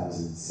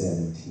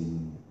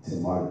 2017 to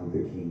Martin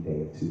Luther King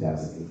Day of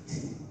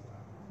 2018.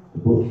 The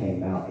book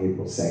came out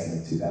April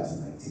 2nd of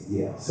 2019.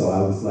 Yeah, so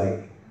I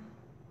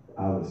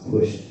was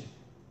pushing.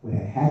 What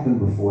had happened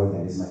before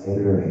that is my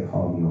editor had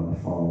called me on the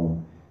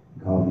phone. He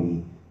called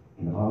me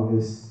in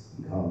August,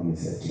 he called me in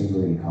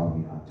September, and he called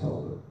me in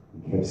October.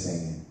 He kept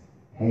saying,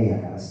 hey, I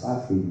got a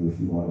spot for you if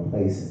you want a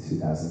place in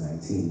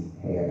 2019.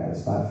 Hey, I got a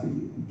spot for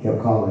you. He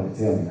kept calling to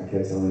tell me. I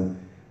kept telling him,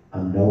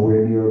 I'm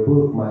nowhere near a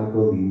book,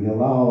 Michael. Leave me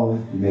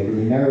alone. You're making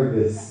me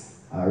nervous.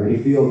 I already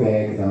feel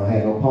bad because I don't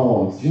have no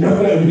poems. You know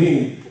what I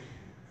mean?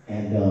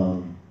 And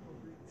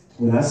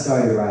when I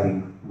started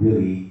writing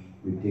really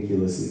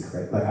ridiculously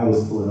correct, like I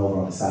was pulling over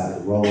on the side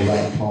of the road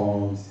writing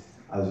poems.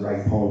 I was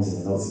writing poems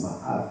in the notes of my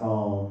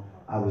iPhone.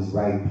 I was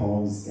writing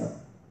poems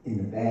in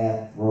the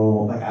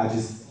bathroom. Like I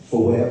just,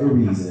 for whatever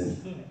reason,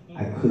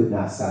 I could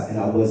not stop. And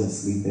I wasn't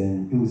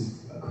sleeping. It was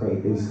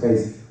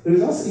crazy. But it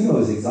was also, it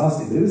was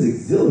exhausting, but it was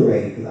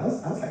exhilarating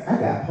because I was like, I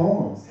got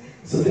poems.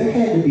 So there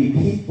had to be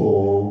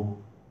people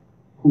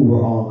who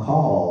were on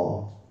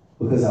call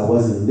because I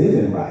wasn't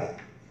living right.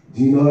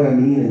 Do you know what I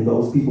mean? And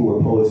those people were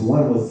poets.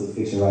 One was the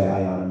fiction writer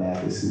Ayanna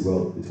Mathis, who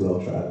wrote The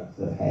 12 Tribes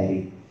of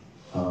Hattie.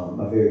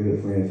 My very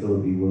good friend,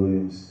 Philip B.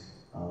 Williams,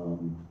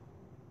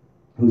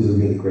 who's a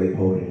really great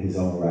poet in his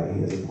own right.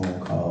 He has a poem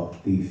called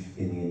Thief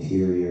in the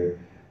Interior.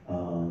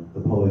 The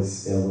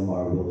poets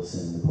Lamar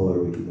Wilson, the poet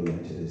Ricky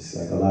Valentes,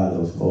 like a lot of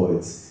those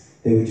poets,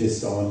 they were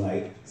just on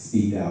like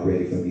speed dial,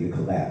 ready for me to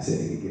collapse at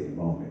any given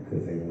moment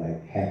because they were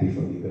like happy for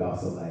me, but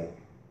also like,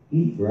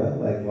 eat, bro,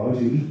 like why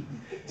don't you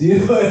eat? Do you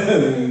know what I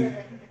mean?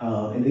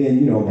 And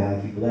then,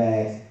 Malachi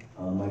Black,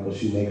 Michael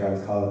Shoemaker, I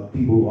was calling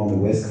people on the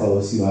West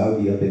Coast, I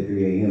would be up at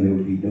 3 a.m., it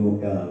would be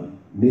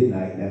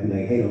midnight, and I'd be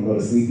like, hey, don't go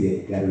to sleep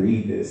yet, you gotta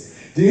read this.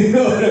 Do you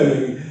know what I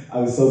mean? I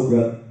was so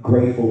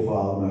grateful for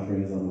all of my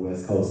friends on the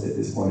West Coast at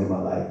this point in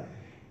my life.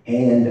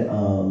 And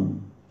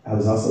I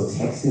was also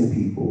texting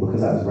people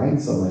because I was writing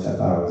so much I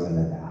thought I was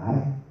gonna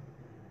die.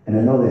 And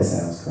I know that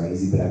sounds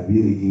crazy, but I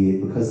really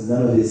did because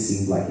none of it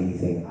seemed like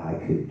anything I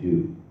could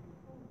do.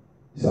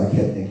 So I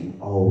kept thinking,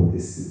 oh,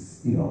 this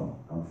is,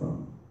 I'm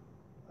from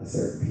a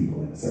certain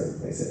people in a certain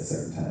place at a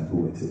certain time who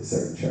went to a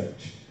certain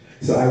church.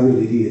 So I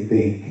really did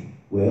think,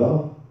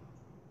 well,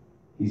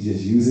 he's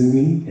just using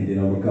me, and then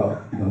I'm gonna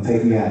go. He's gonna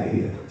take me out of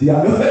here. Do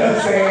y'all know what I'm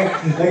saying?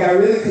 Like I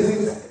really, because it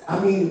was,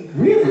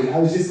 really, I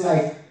was just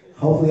like,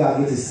 hopefully I'll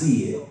get to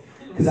see it.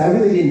 Because I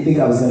really didn't think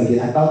I was gonna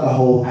I thought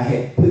I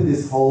had put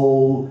this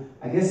whole,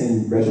 I guess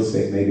in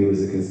retrospect, maybe it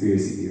was a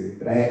conspiracy theory,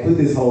 but I had put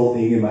this whole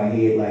thing in my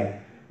head like,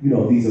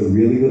 these are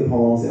really good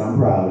poems that I'm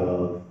proud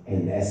of,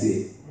 and that's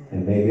it.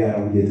 And maybe I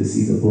don't get to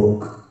see the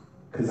book,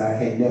 because I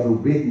had never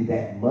written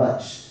that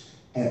much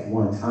at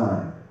one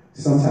time.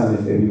 Sometime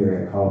in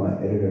February, I called my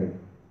editor,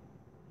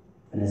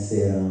 and I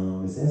said,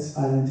 is that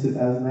spot in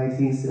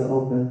 2019 still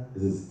open?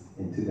 This is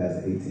in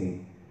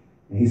 2018.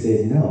 And he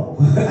said, no.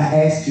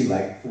 I asked you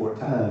like 4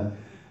 times.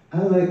 I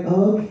was like,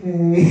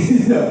 okay.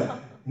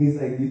 He's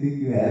like, you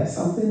think you have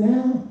something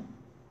now?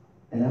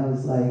 And I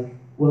was like,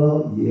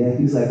 well, yeah.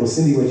 He was like, well,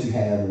 send me what you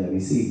have and let me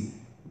see.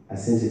 I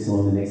sent it to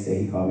him the next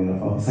day. He called me on the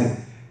phone. He's like,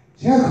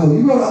 Jericho,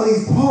 you wrote all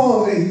these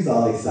poems. And he's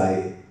all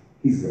excited.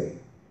 He's great.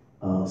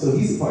 So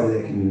he's a part of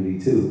that community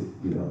too,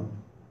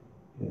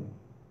 Yeah.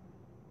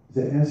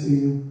 Does that answer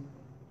you?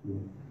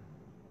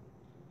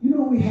 Yeah.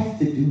 We have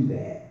to do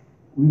that.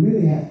 We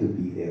really have to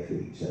be there for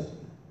each other.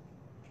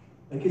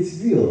 Like it's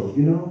real,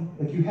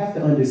 Like you have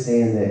to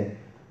understand that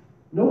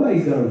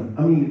nobody's gonna,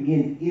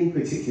 in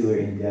particular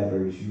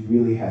endeavors, you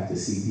really have to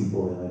see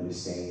people and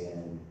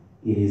understand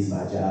it is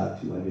my job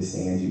to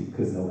understand you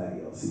because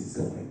nobody else is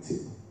going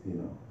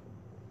to,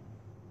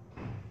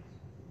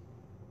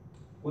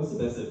 What's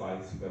the best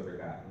advice you've ever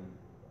gotten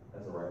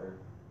as a writer?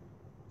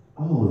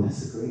 Oh,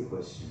 that's a great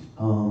question.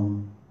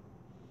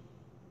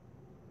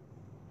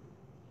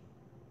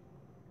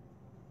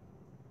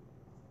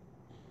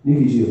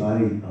 Nikki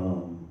Giovanni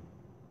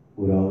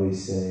would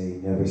always say,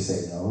 never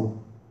say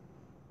no,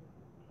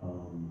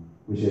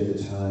 which at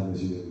the time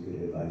was really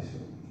good advice for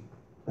me.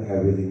 Like I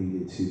really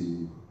needed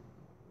to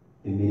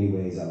in many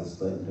ways I was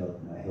buttoned up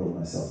and I held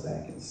myself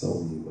back in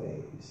so many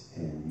ways.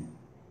 And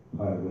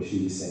part of what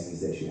she was saying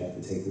is that you have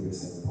to take the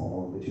risk in the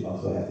poem, but you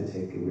also have to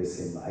take a risk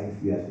in life.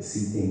 You have to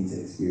see things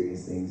and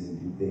experience things and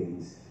do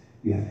things.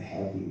 You have to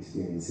have the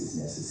experiences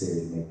necessary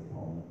to make the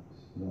poems,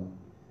 you know?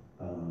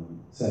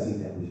 So I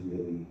think that was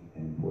really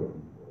an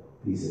important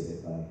piece of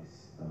advice.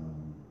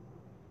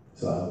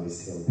 So I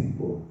always tell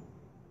people,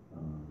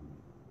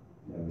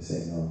 never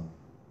say no,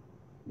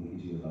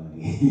 Nikki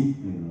Giovanni,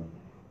 you know.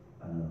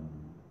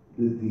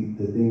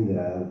 The thing that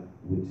I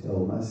would tell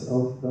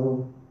myself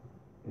though,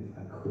 if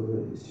I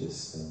could, is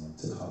just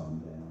to calm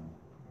down.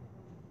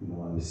 You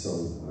know, I was so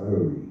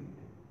worried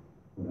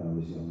when I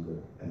was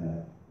younger,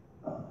 and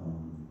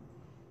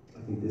I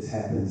think this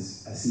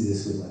happens, I see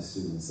this with my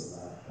students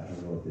a lot. I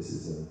don't know if this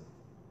is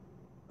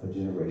a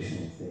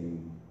generational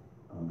thing,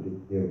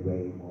 but they're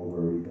way more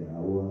worried than I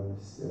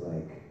was.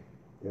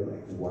 They're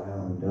like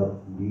wound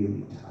up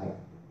really tight,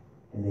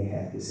 and they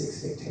have this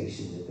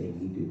expectation that they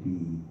need to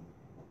be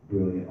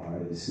brilliant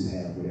artists who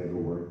have whatever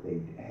work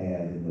they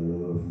have in the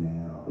lieu of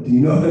now. Do you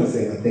know what I'm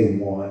saying? Like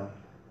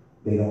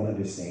they don't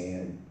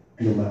understand.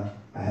 You know,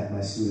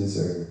 my students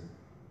are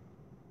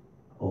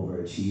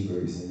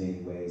overachievers in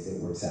many ways. That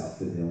works out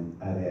for them.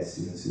 I've had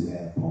students who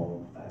have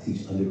poems. I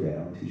teach undergrad,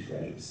 I don't teach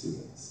graduate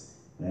students.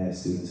 And I have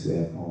students who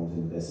have poems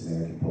in the Best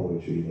American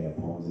Poetry. They have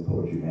poems in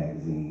Poetry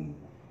Magazine.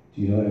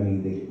 Do you know what I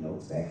mean? They get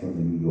notes back from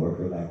the New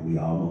Yorker, like we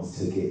almost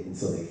took it, and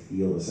so they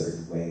feel a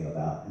certain way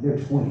about, and they're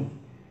 20.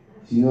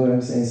 Do you know what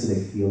I'm saying? So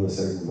they feel a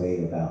certain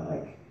way about,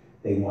 like,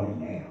 they want it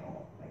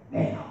now, like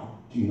now.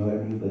 Do you know what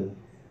I mean? But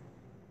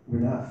we're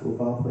not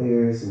football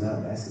players, we're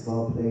not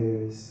basketball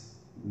players.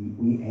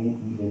 We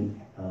ain't even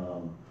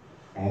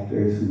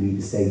actors who need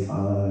to stay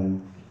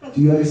fine.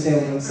 Do you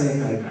understand what I'm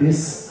saying? Like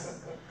this,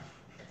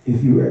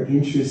 if you are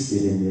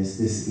interested in this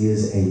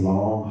is a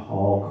long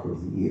haul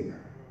career.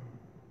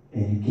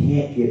 And you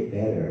can't get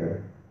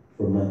better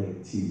from Monday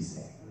to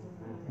Tuesday.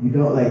 You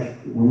don't, like,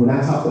 when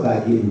I talk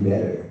about getting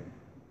better,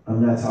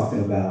 I'm not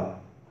talking about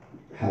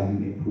how you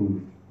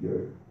improve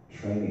your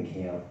training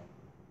camp,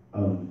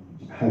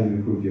 how you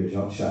improve your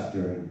jump shot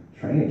during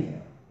training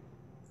camp.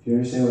 Do you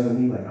understand what I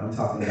mean? Like, I'm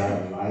talking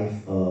about a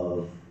life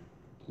of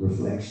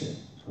reflection,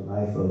 a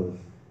life of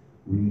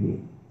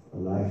reading, a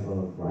life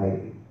of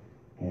writing,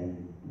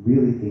 and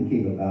really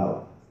thinking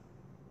about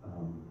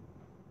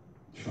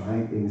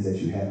trying things that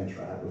you haven't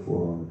tried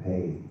before on the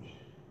page.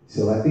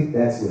 So I think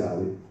that's what I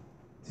would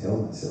tell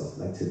myself,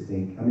 like to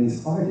think. I mean,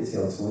 it's hard to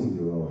tell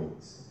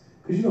 20-year-olds.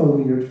 Because you know,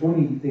 when you're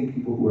 20, you think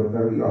people who are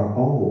 30 are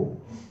old.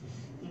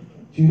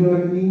 Do you know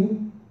what I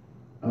mean?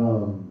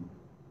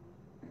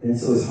 And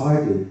so it's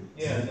hard to...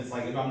 Yeah, and it's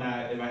like, if I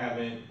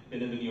haven't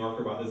been in the New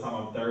Yorker by the time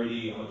I'm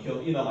 30, I'm gonna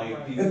kill, you know,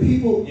 like... These, and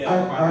people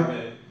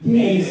yeah,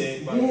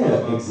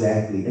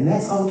 exactly. And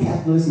that's all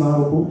capitalist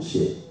model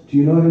bullshit. Do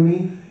you know what I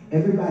mean?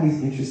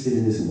 Everybody's interested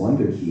in this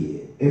wonder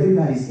kid.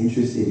 Everybody's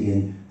interested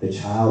in the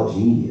child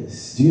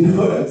genius. Do you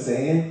know what I'm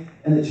saying?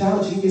 And the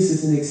child genius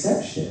is an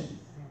exception.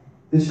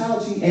 The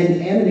child genius,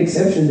 and an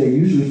exception that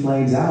usually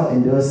flames out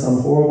and does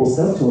some horrible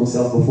stuff to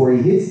himself before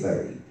he hits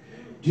 30.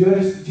 Do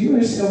you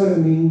understand what I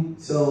mean?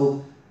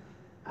 So,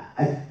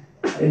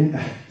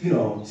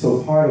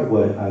 so part of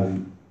what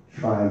I'm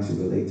trying to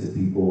relate to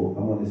people,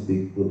 I'm on this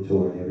big book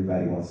tour and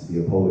everybody wants to be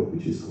a poet,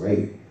 which is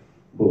great.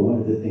 But one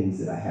of the things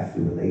that I have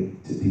to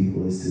relate to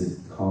people is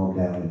to calm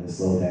down and to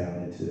slow down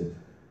and to,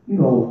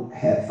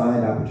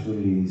 find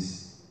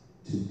opportunities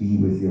to be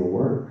with your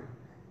work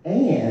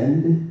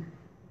and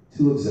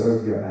to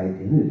observe your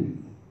identity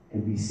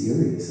and be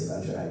serious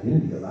about your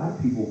identity. A lot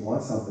of people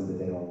want something that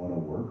they don't want to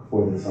work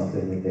for, that's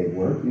something that they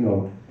work.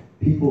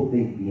 People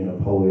think being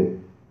a poet,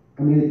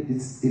 I mean,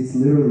 it's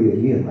literally,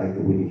 again, like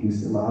the Whitney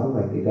Houston model,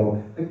 like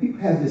people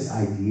have this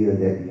idea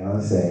that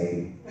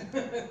Beyonce,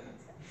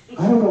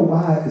 I don't know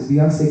why, because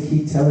Beyonce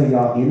keep telling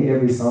y'all in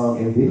every song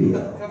and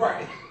video.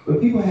 Right. But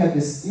people have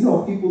this,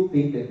 people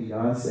think that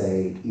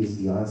Beyonce is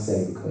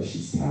Beyonce because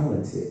she's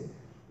talented.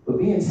 But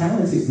being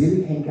talented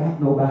really ain't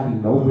got nobody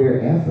nowhere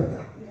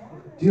ever.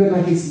 Do you know,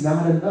 like, it's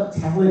not enough.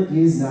 Talent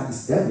is not,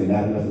 it's definitely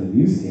not enough in the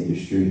music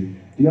industry.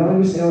 Do y'all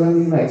understand what I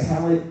mean? Like,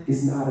 talent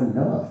is not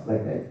enough.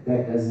 Like,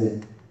 that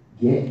doesn't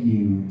get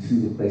you to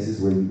the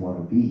places where you want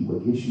to be.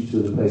 What gets you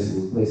to the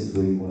places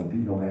where you want to be,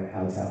 no matter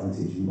how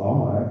talented you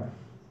are,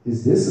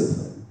 is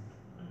discipline.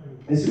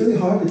 It's really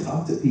hard to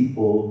talk to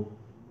people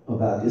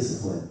about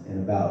discipline and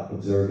about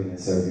observing and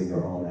serving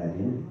your own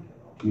identity.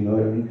 Do you know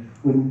what I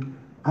mean?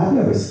 I don't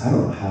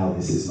know how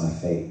this is my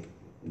fate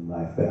in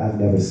life, but I've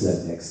never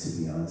slept next to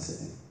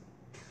Beyonce.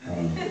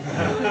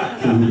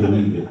 Can you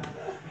believe it?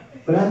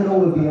 But I know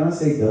what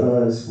Beyonce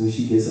does when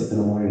she gets up in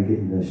the morning and get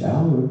in the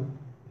shower.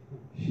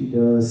 She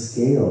does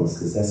scales,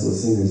 because that's what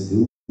singers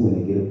do when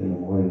they get up in the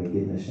morning and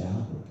get in the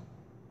shower.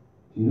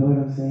 Do you know what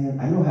I'm saying?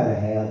 I know how to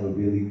have a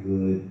really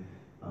good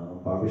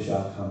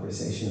barbershop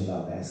conversation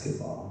about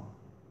basketball,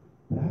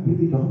 but I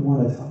really don't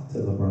want to talk to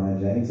LeBron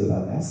James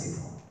about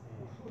basketball.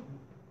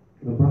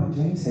 LeBron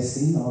James has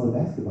seen all the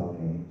basketball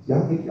games.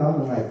 Y'all think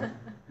y'all can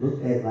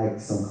look at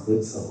some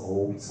clips of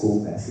old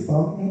school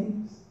basketball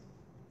games?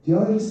 Do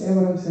y'all understand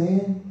what I'm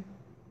saying?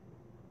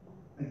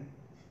 Like,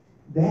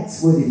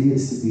 that's what it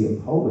is to be a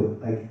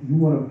poet. Like, you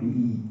want to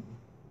be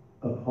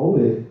a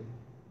poet,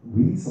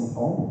 read some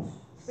poems.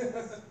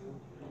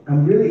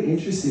 I'm really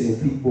interested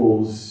in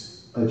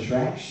people's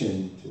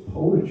attraction to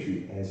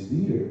poetry as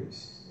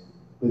readers,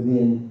 but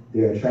then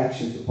their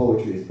attraction to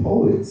poetry as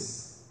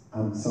poets,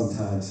 I'm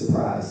sometimes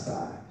surprised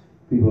by.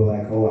 People are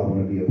like, oh, I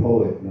want to be a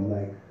poet. And I'm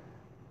like,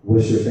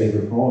 what's your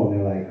favorite poem?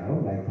 They're like, I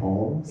don't like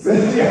poems. I'm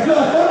like,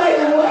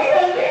 wait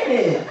a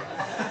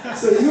minute.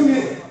 So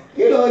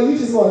you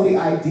just want the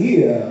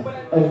idea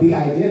of the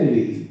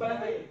identity. But I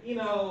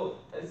think,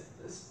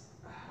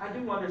 I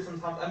do wonder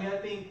sometimes. I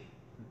mean,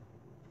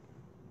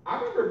 I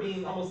remember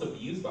being almost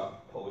abused by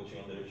poetry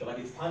and literature, like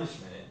it's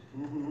punishment.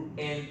 Mm-hmm.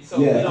 And so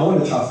we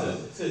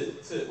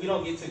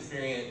don't get to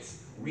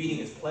experience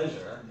reading as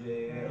pleasure,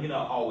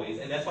 always.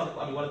 And that's one of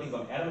the things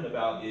I'm adamant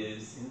about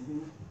is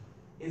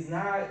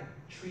not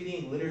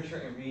treating literature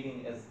and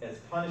reading as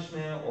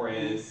punishment or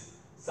as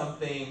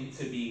something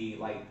to be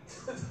like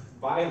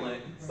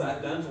violent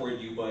done toward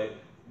you, but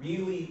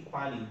really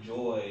finding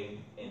joy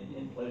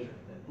and pleasure in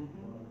it.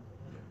 Mm-hmm.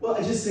 Well,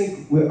 I just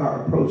think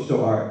our approach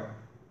to art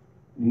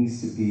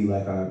needs to be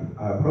like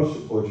our approach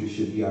to poetry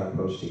should be our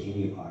approach to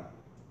any art.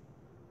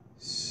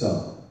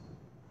 So,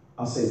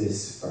 I'll say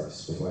this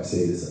first before I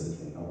say this other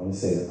thing. I want to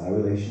say that my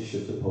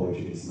relationship to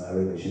poetry is my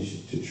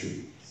relationship to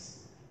trees.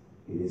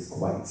 It is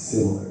quite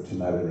similar to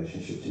my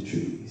relationship to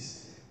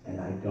trees.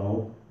 And I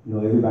don't,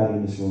 everybody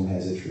in this room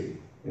has a tree.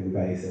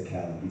 Everybody except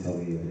Calvin, he told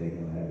me the other day he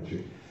don't have a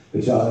tree.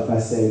 But y'all, if I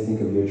say,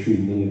 think of your tree,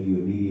 many of you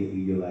immediately,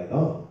 you're like,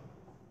 oh,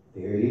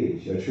 there it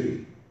is, your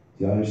tree.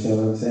 Do y'all understand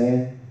what I'm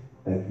saying?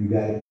 Like you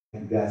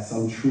got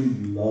some tree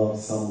you love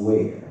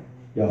somewhere.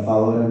 Y'all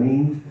follow what I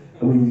mean?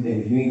 And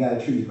if you ain't got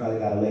a tree, you probably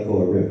got a lake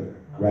or a river,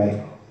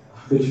 right?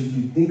 But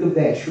you think of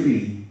that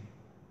tree,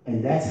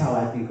 and that's how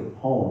I think of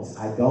poems.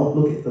 I don't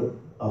look at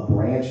a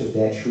branch of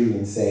that tree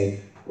and say,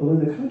 well,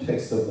 in the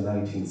context of the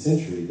 19th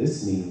century,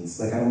 this means,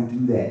 like I don't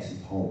do that to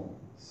poems,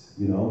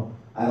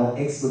 I don't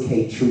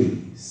explicate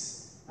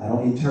trees. I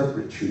don't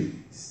interpret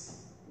trees,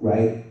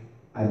 right?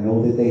 I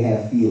know that they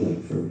have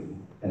feeling for me,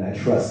 and I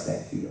trust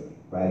that feeling,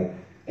 right?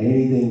 And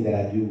anything that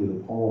I do with a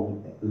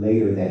poem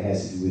later that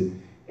has to do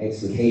with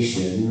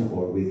explication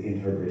or with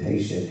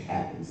interpretation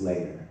happens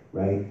later,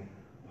 right?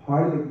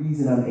 Part of the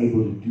reason I'm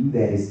able to do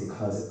that is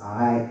because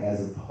I, as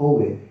a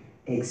poet,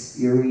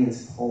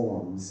 experience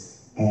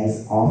poems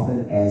as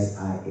often as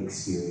I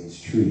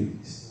experience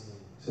trees.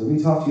 So let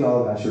me talk to you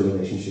all about your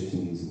relationship to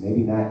music.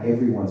 Maybe not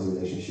everyone's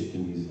relationship to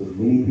music, but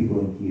many people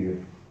in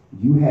here,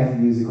 you have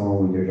music on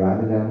when you're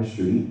driving down the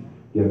street.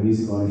 You have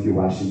music on if you're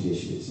washing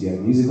dishes. You have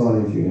music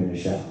on if you're in the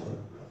shower.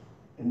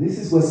 And this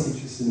is what's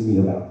interesting to me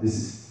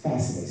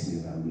fascinates me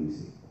about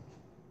music.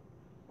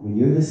 When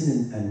you're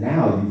listening, and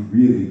now you've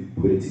really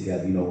put it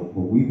together.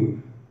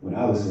 When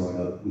I was growing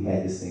up, we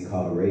had this thing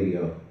called a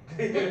radio.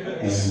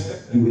 And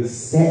you would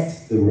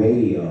set the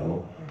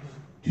radio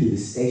to the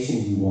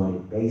station you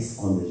wanted based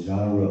on the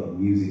genre of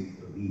music you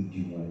believed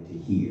you wanted to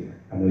hear.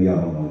 I know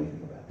y'all don't know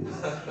anything about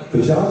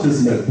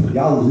this. But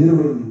y'all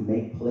literally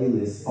make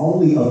playlists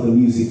only of the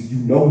music you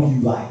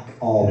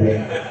like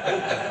already.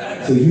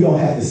 So you don't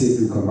have to sit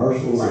through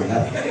commercials or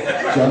nothing.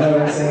 Y'all know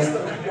what I'm saying?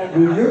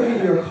 When you're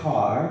in your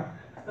car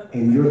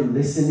and you're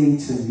listening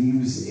to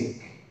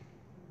music,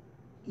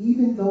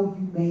 even though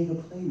you made a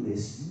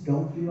playlist, you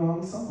don't hear all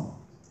the songs.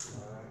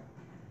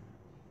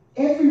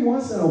 Every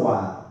once in a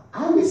while,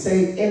 I would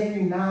say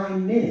every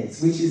 9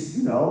 minutes, which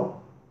is,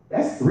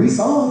 that's 3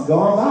 songs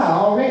going by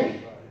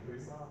already.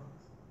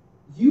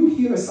 You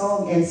hear a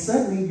song and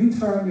suddenly you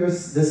turn the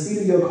seat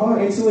of your car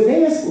into a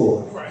dance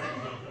floor.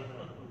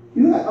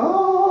 You're like,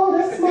 oh,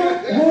 that's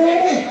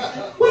hey,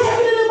 what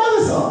happened to them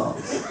other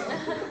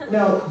songs?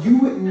 Now, you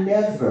would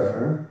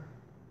never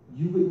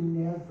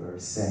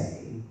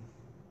say,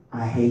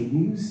 I hate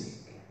music.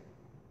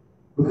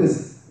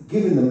 Because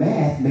given the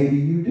math, maybe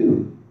you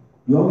do.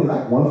 You only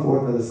like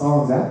 1/4 of the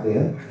songs out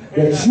there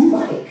that you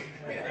like.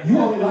 You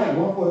only like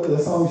 1/4 of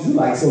the songs you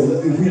like. So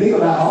if we think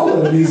about all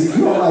of the music,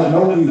 you don't like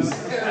no music.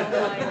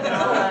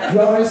 You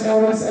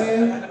understand what I'm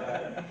saying?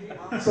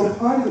 So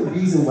part of the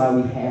reason why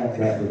we have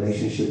that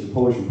relationship to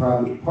poetry,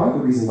 part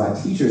of the reason why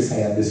teachers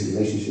have this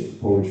relationship to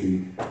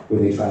poetry, where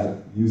they try to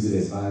use it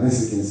as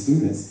violence against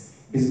students,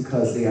 is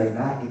because they are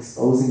not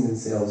exposing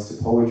themselves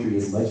to poetry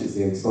as much as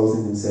they're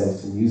exposing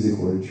themselves to music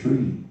or to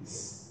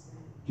trees.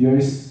 Do you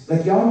understand?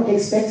 Like, y'all don't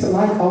expect to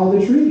like all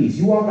the trees.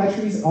 You walk by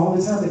trees all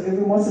the time, but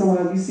every once in a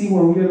while you see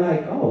one where you're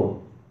like,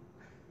 oh,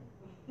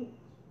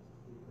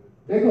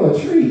 there go a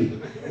tree.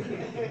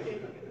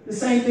 The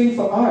same thing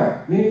for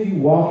art. Many of you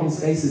walk in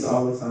spaces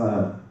all the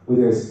time where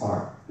there's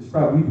art. We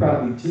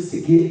probably, just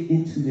to get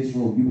into this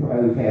room, you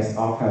probably pass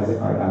all kinds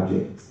of art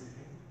objects.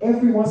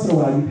 Every once in a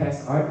while you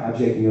pass an art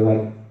object and you're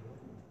like,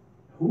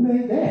 who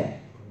made that?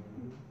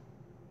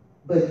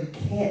 But you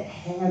can't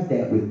have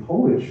that with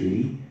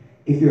poetry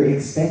if you're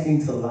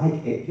expecting to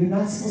like it. You're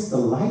not supposed to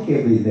like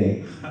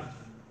everything.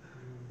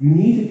 You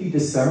need to be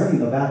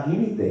discerning about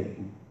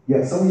anything.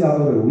 Yeah, some of y'all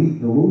go to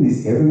the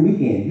movies every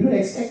weekend. You don't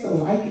expect to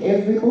like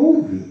every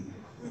movie.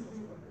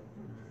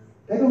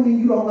 That don't mean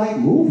you don't like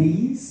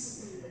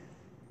movies.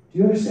 Do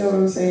you understand what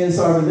I'm saying?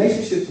 So our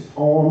relationship to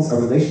poems, our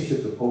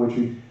relationship to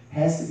poetry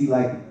has to be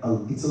like,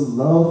 it's a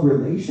love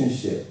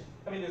relationship.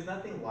 I mean, there's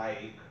nothing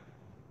like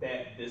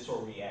that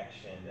visceral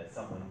reaction that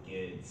someone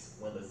gets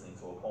when listening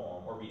to a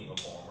poem, or reading a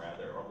poem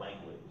rather, or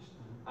language.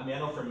 I mean, I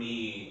know for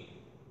me,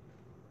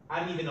 I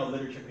didn't even know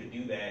literature could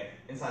do that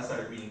until I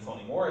started reading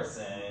Toni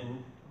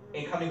Morrison,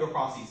 and coming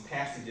across these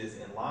passages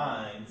and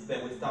lines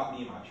that would stop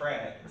me in my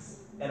tracks,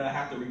 and I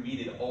have to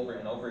reread it over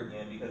and over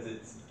again because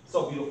it's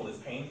so beautiful, it's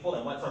painful.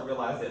 And once I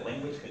realized that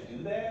language could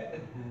do that,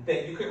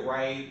 that you could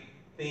write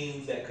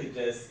things that could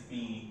just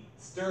be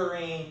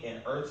stirring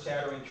and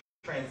earth-shattering,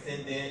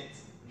 transcendent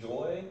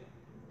joy,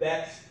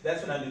 that's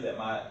when I knew that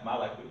my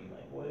life would be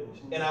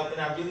language. And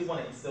I really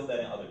want to instill that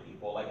in other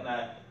people. Like, and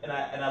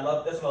I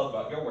love, that's what I love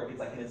about your work.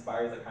 It's like it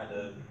inspires a kind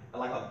of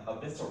like a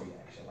visceral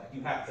reaction. Like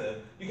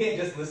you can't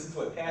just listen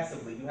to it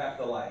passively. You have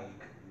to like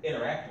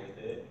interact with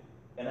it.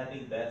 And I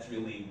think that's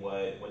really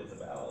what it's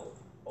about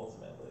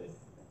ultimately.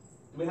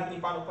 Do we have any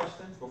final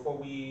questions before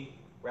we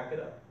wrap it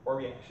up, or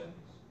reactions?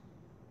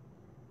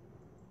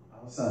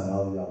 I'll sign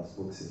all of y'all's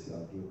books if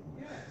y'all give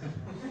them.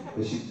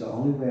 But the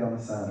only way I'm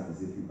gonna sign them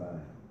is if you buy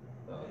them.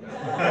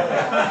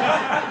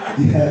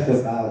 You have to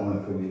buy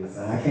one for me to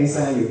sign. I can't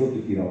sign your book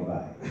if you don't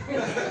buy it.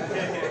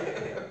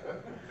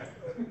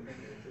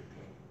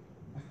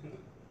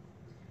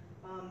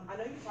 I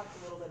know you talked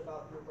a little bit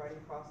about your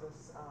writing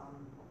process.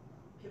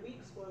 Can we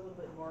explore a little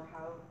bit more?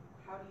 How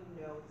do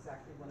you know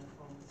exactly when a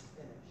poem is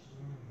finished?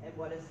 And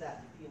what does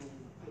that feeling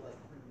feel like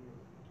for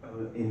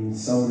you? In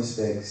some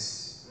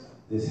respects,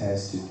 this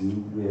has to do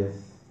with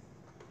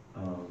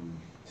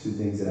two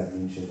things that I've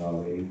mentioned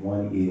already.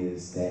 One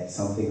is that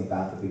something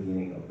about the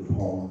beginning of the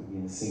poem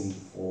begins singing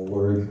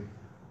forward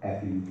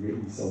after you've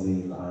written so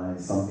many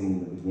lines. Something in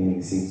the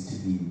beginning seems to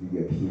be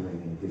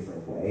reappearing in a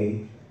different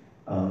way.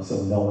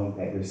 So knowing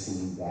that you're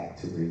singing back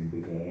to where you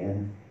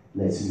began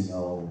lets me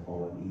know,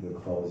 oh, I'm either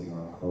closing or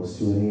I'm close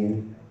to an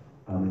end.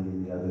 And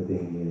then the other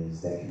thing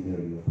is that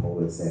community of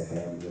poets, that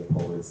family of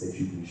poets that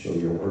you can show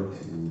your work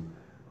to,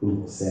 who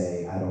will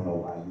say, I don't know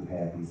why you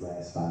have these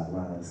last 5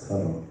 lines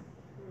cut on.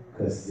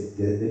 Because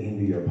the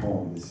end of your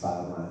poem is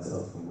 5 lines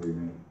up from where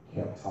you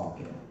kept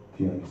talking.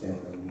 Do you understand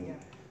what I mean?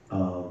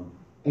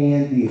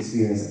 And the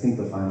experience, I think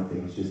the final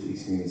thing is just the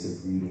experience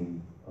of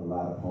reading a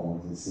lot of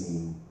poems and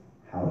seeing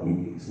how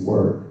endings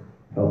work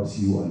helps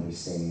you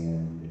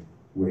understand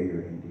where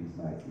your endings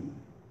might be.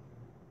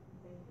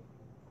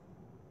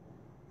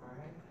 All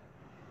right.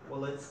 Well,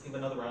 let's give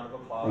another round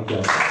of applause. Thank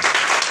you.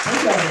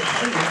 Thank you.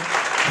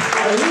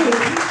 I really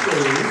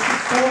appreciate it. This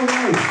is so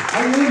nice. I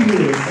live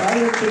here, so I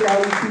didn't think all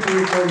these people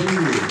were going to be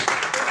here.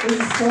 This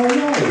is so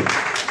nice.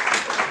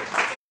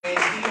 And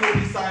he will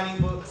be signing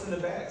books in the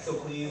back, so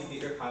please get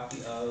your copy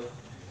of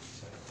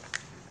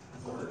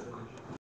his work.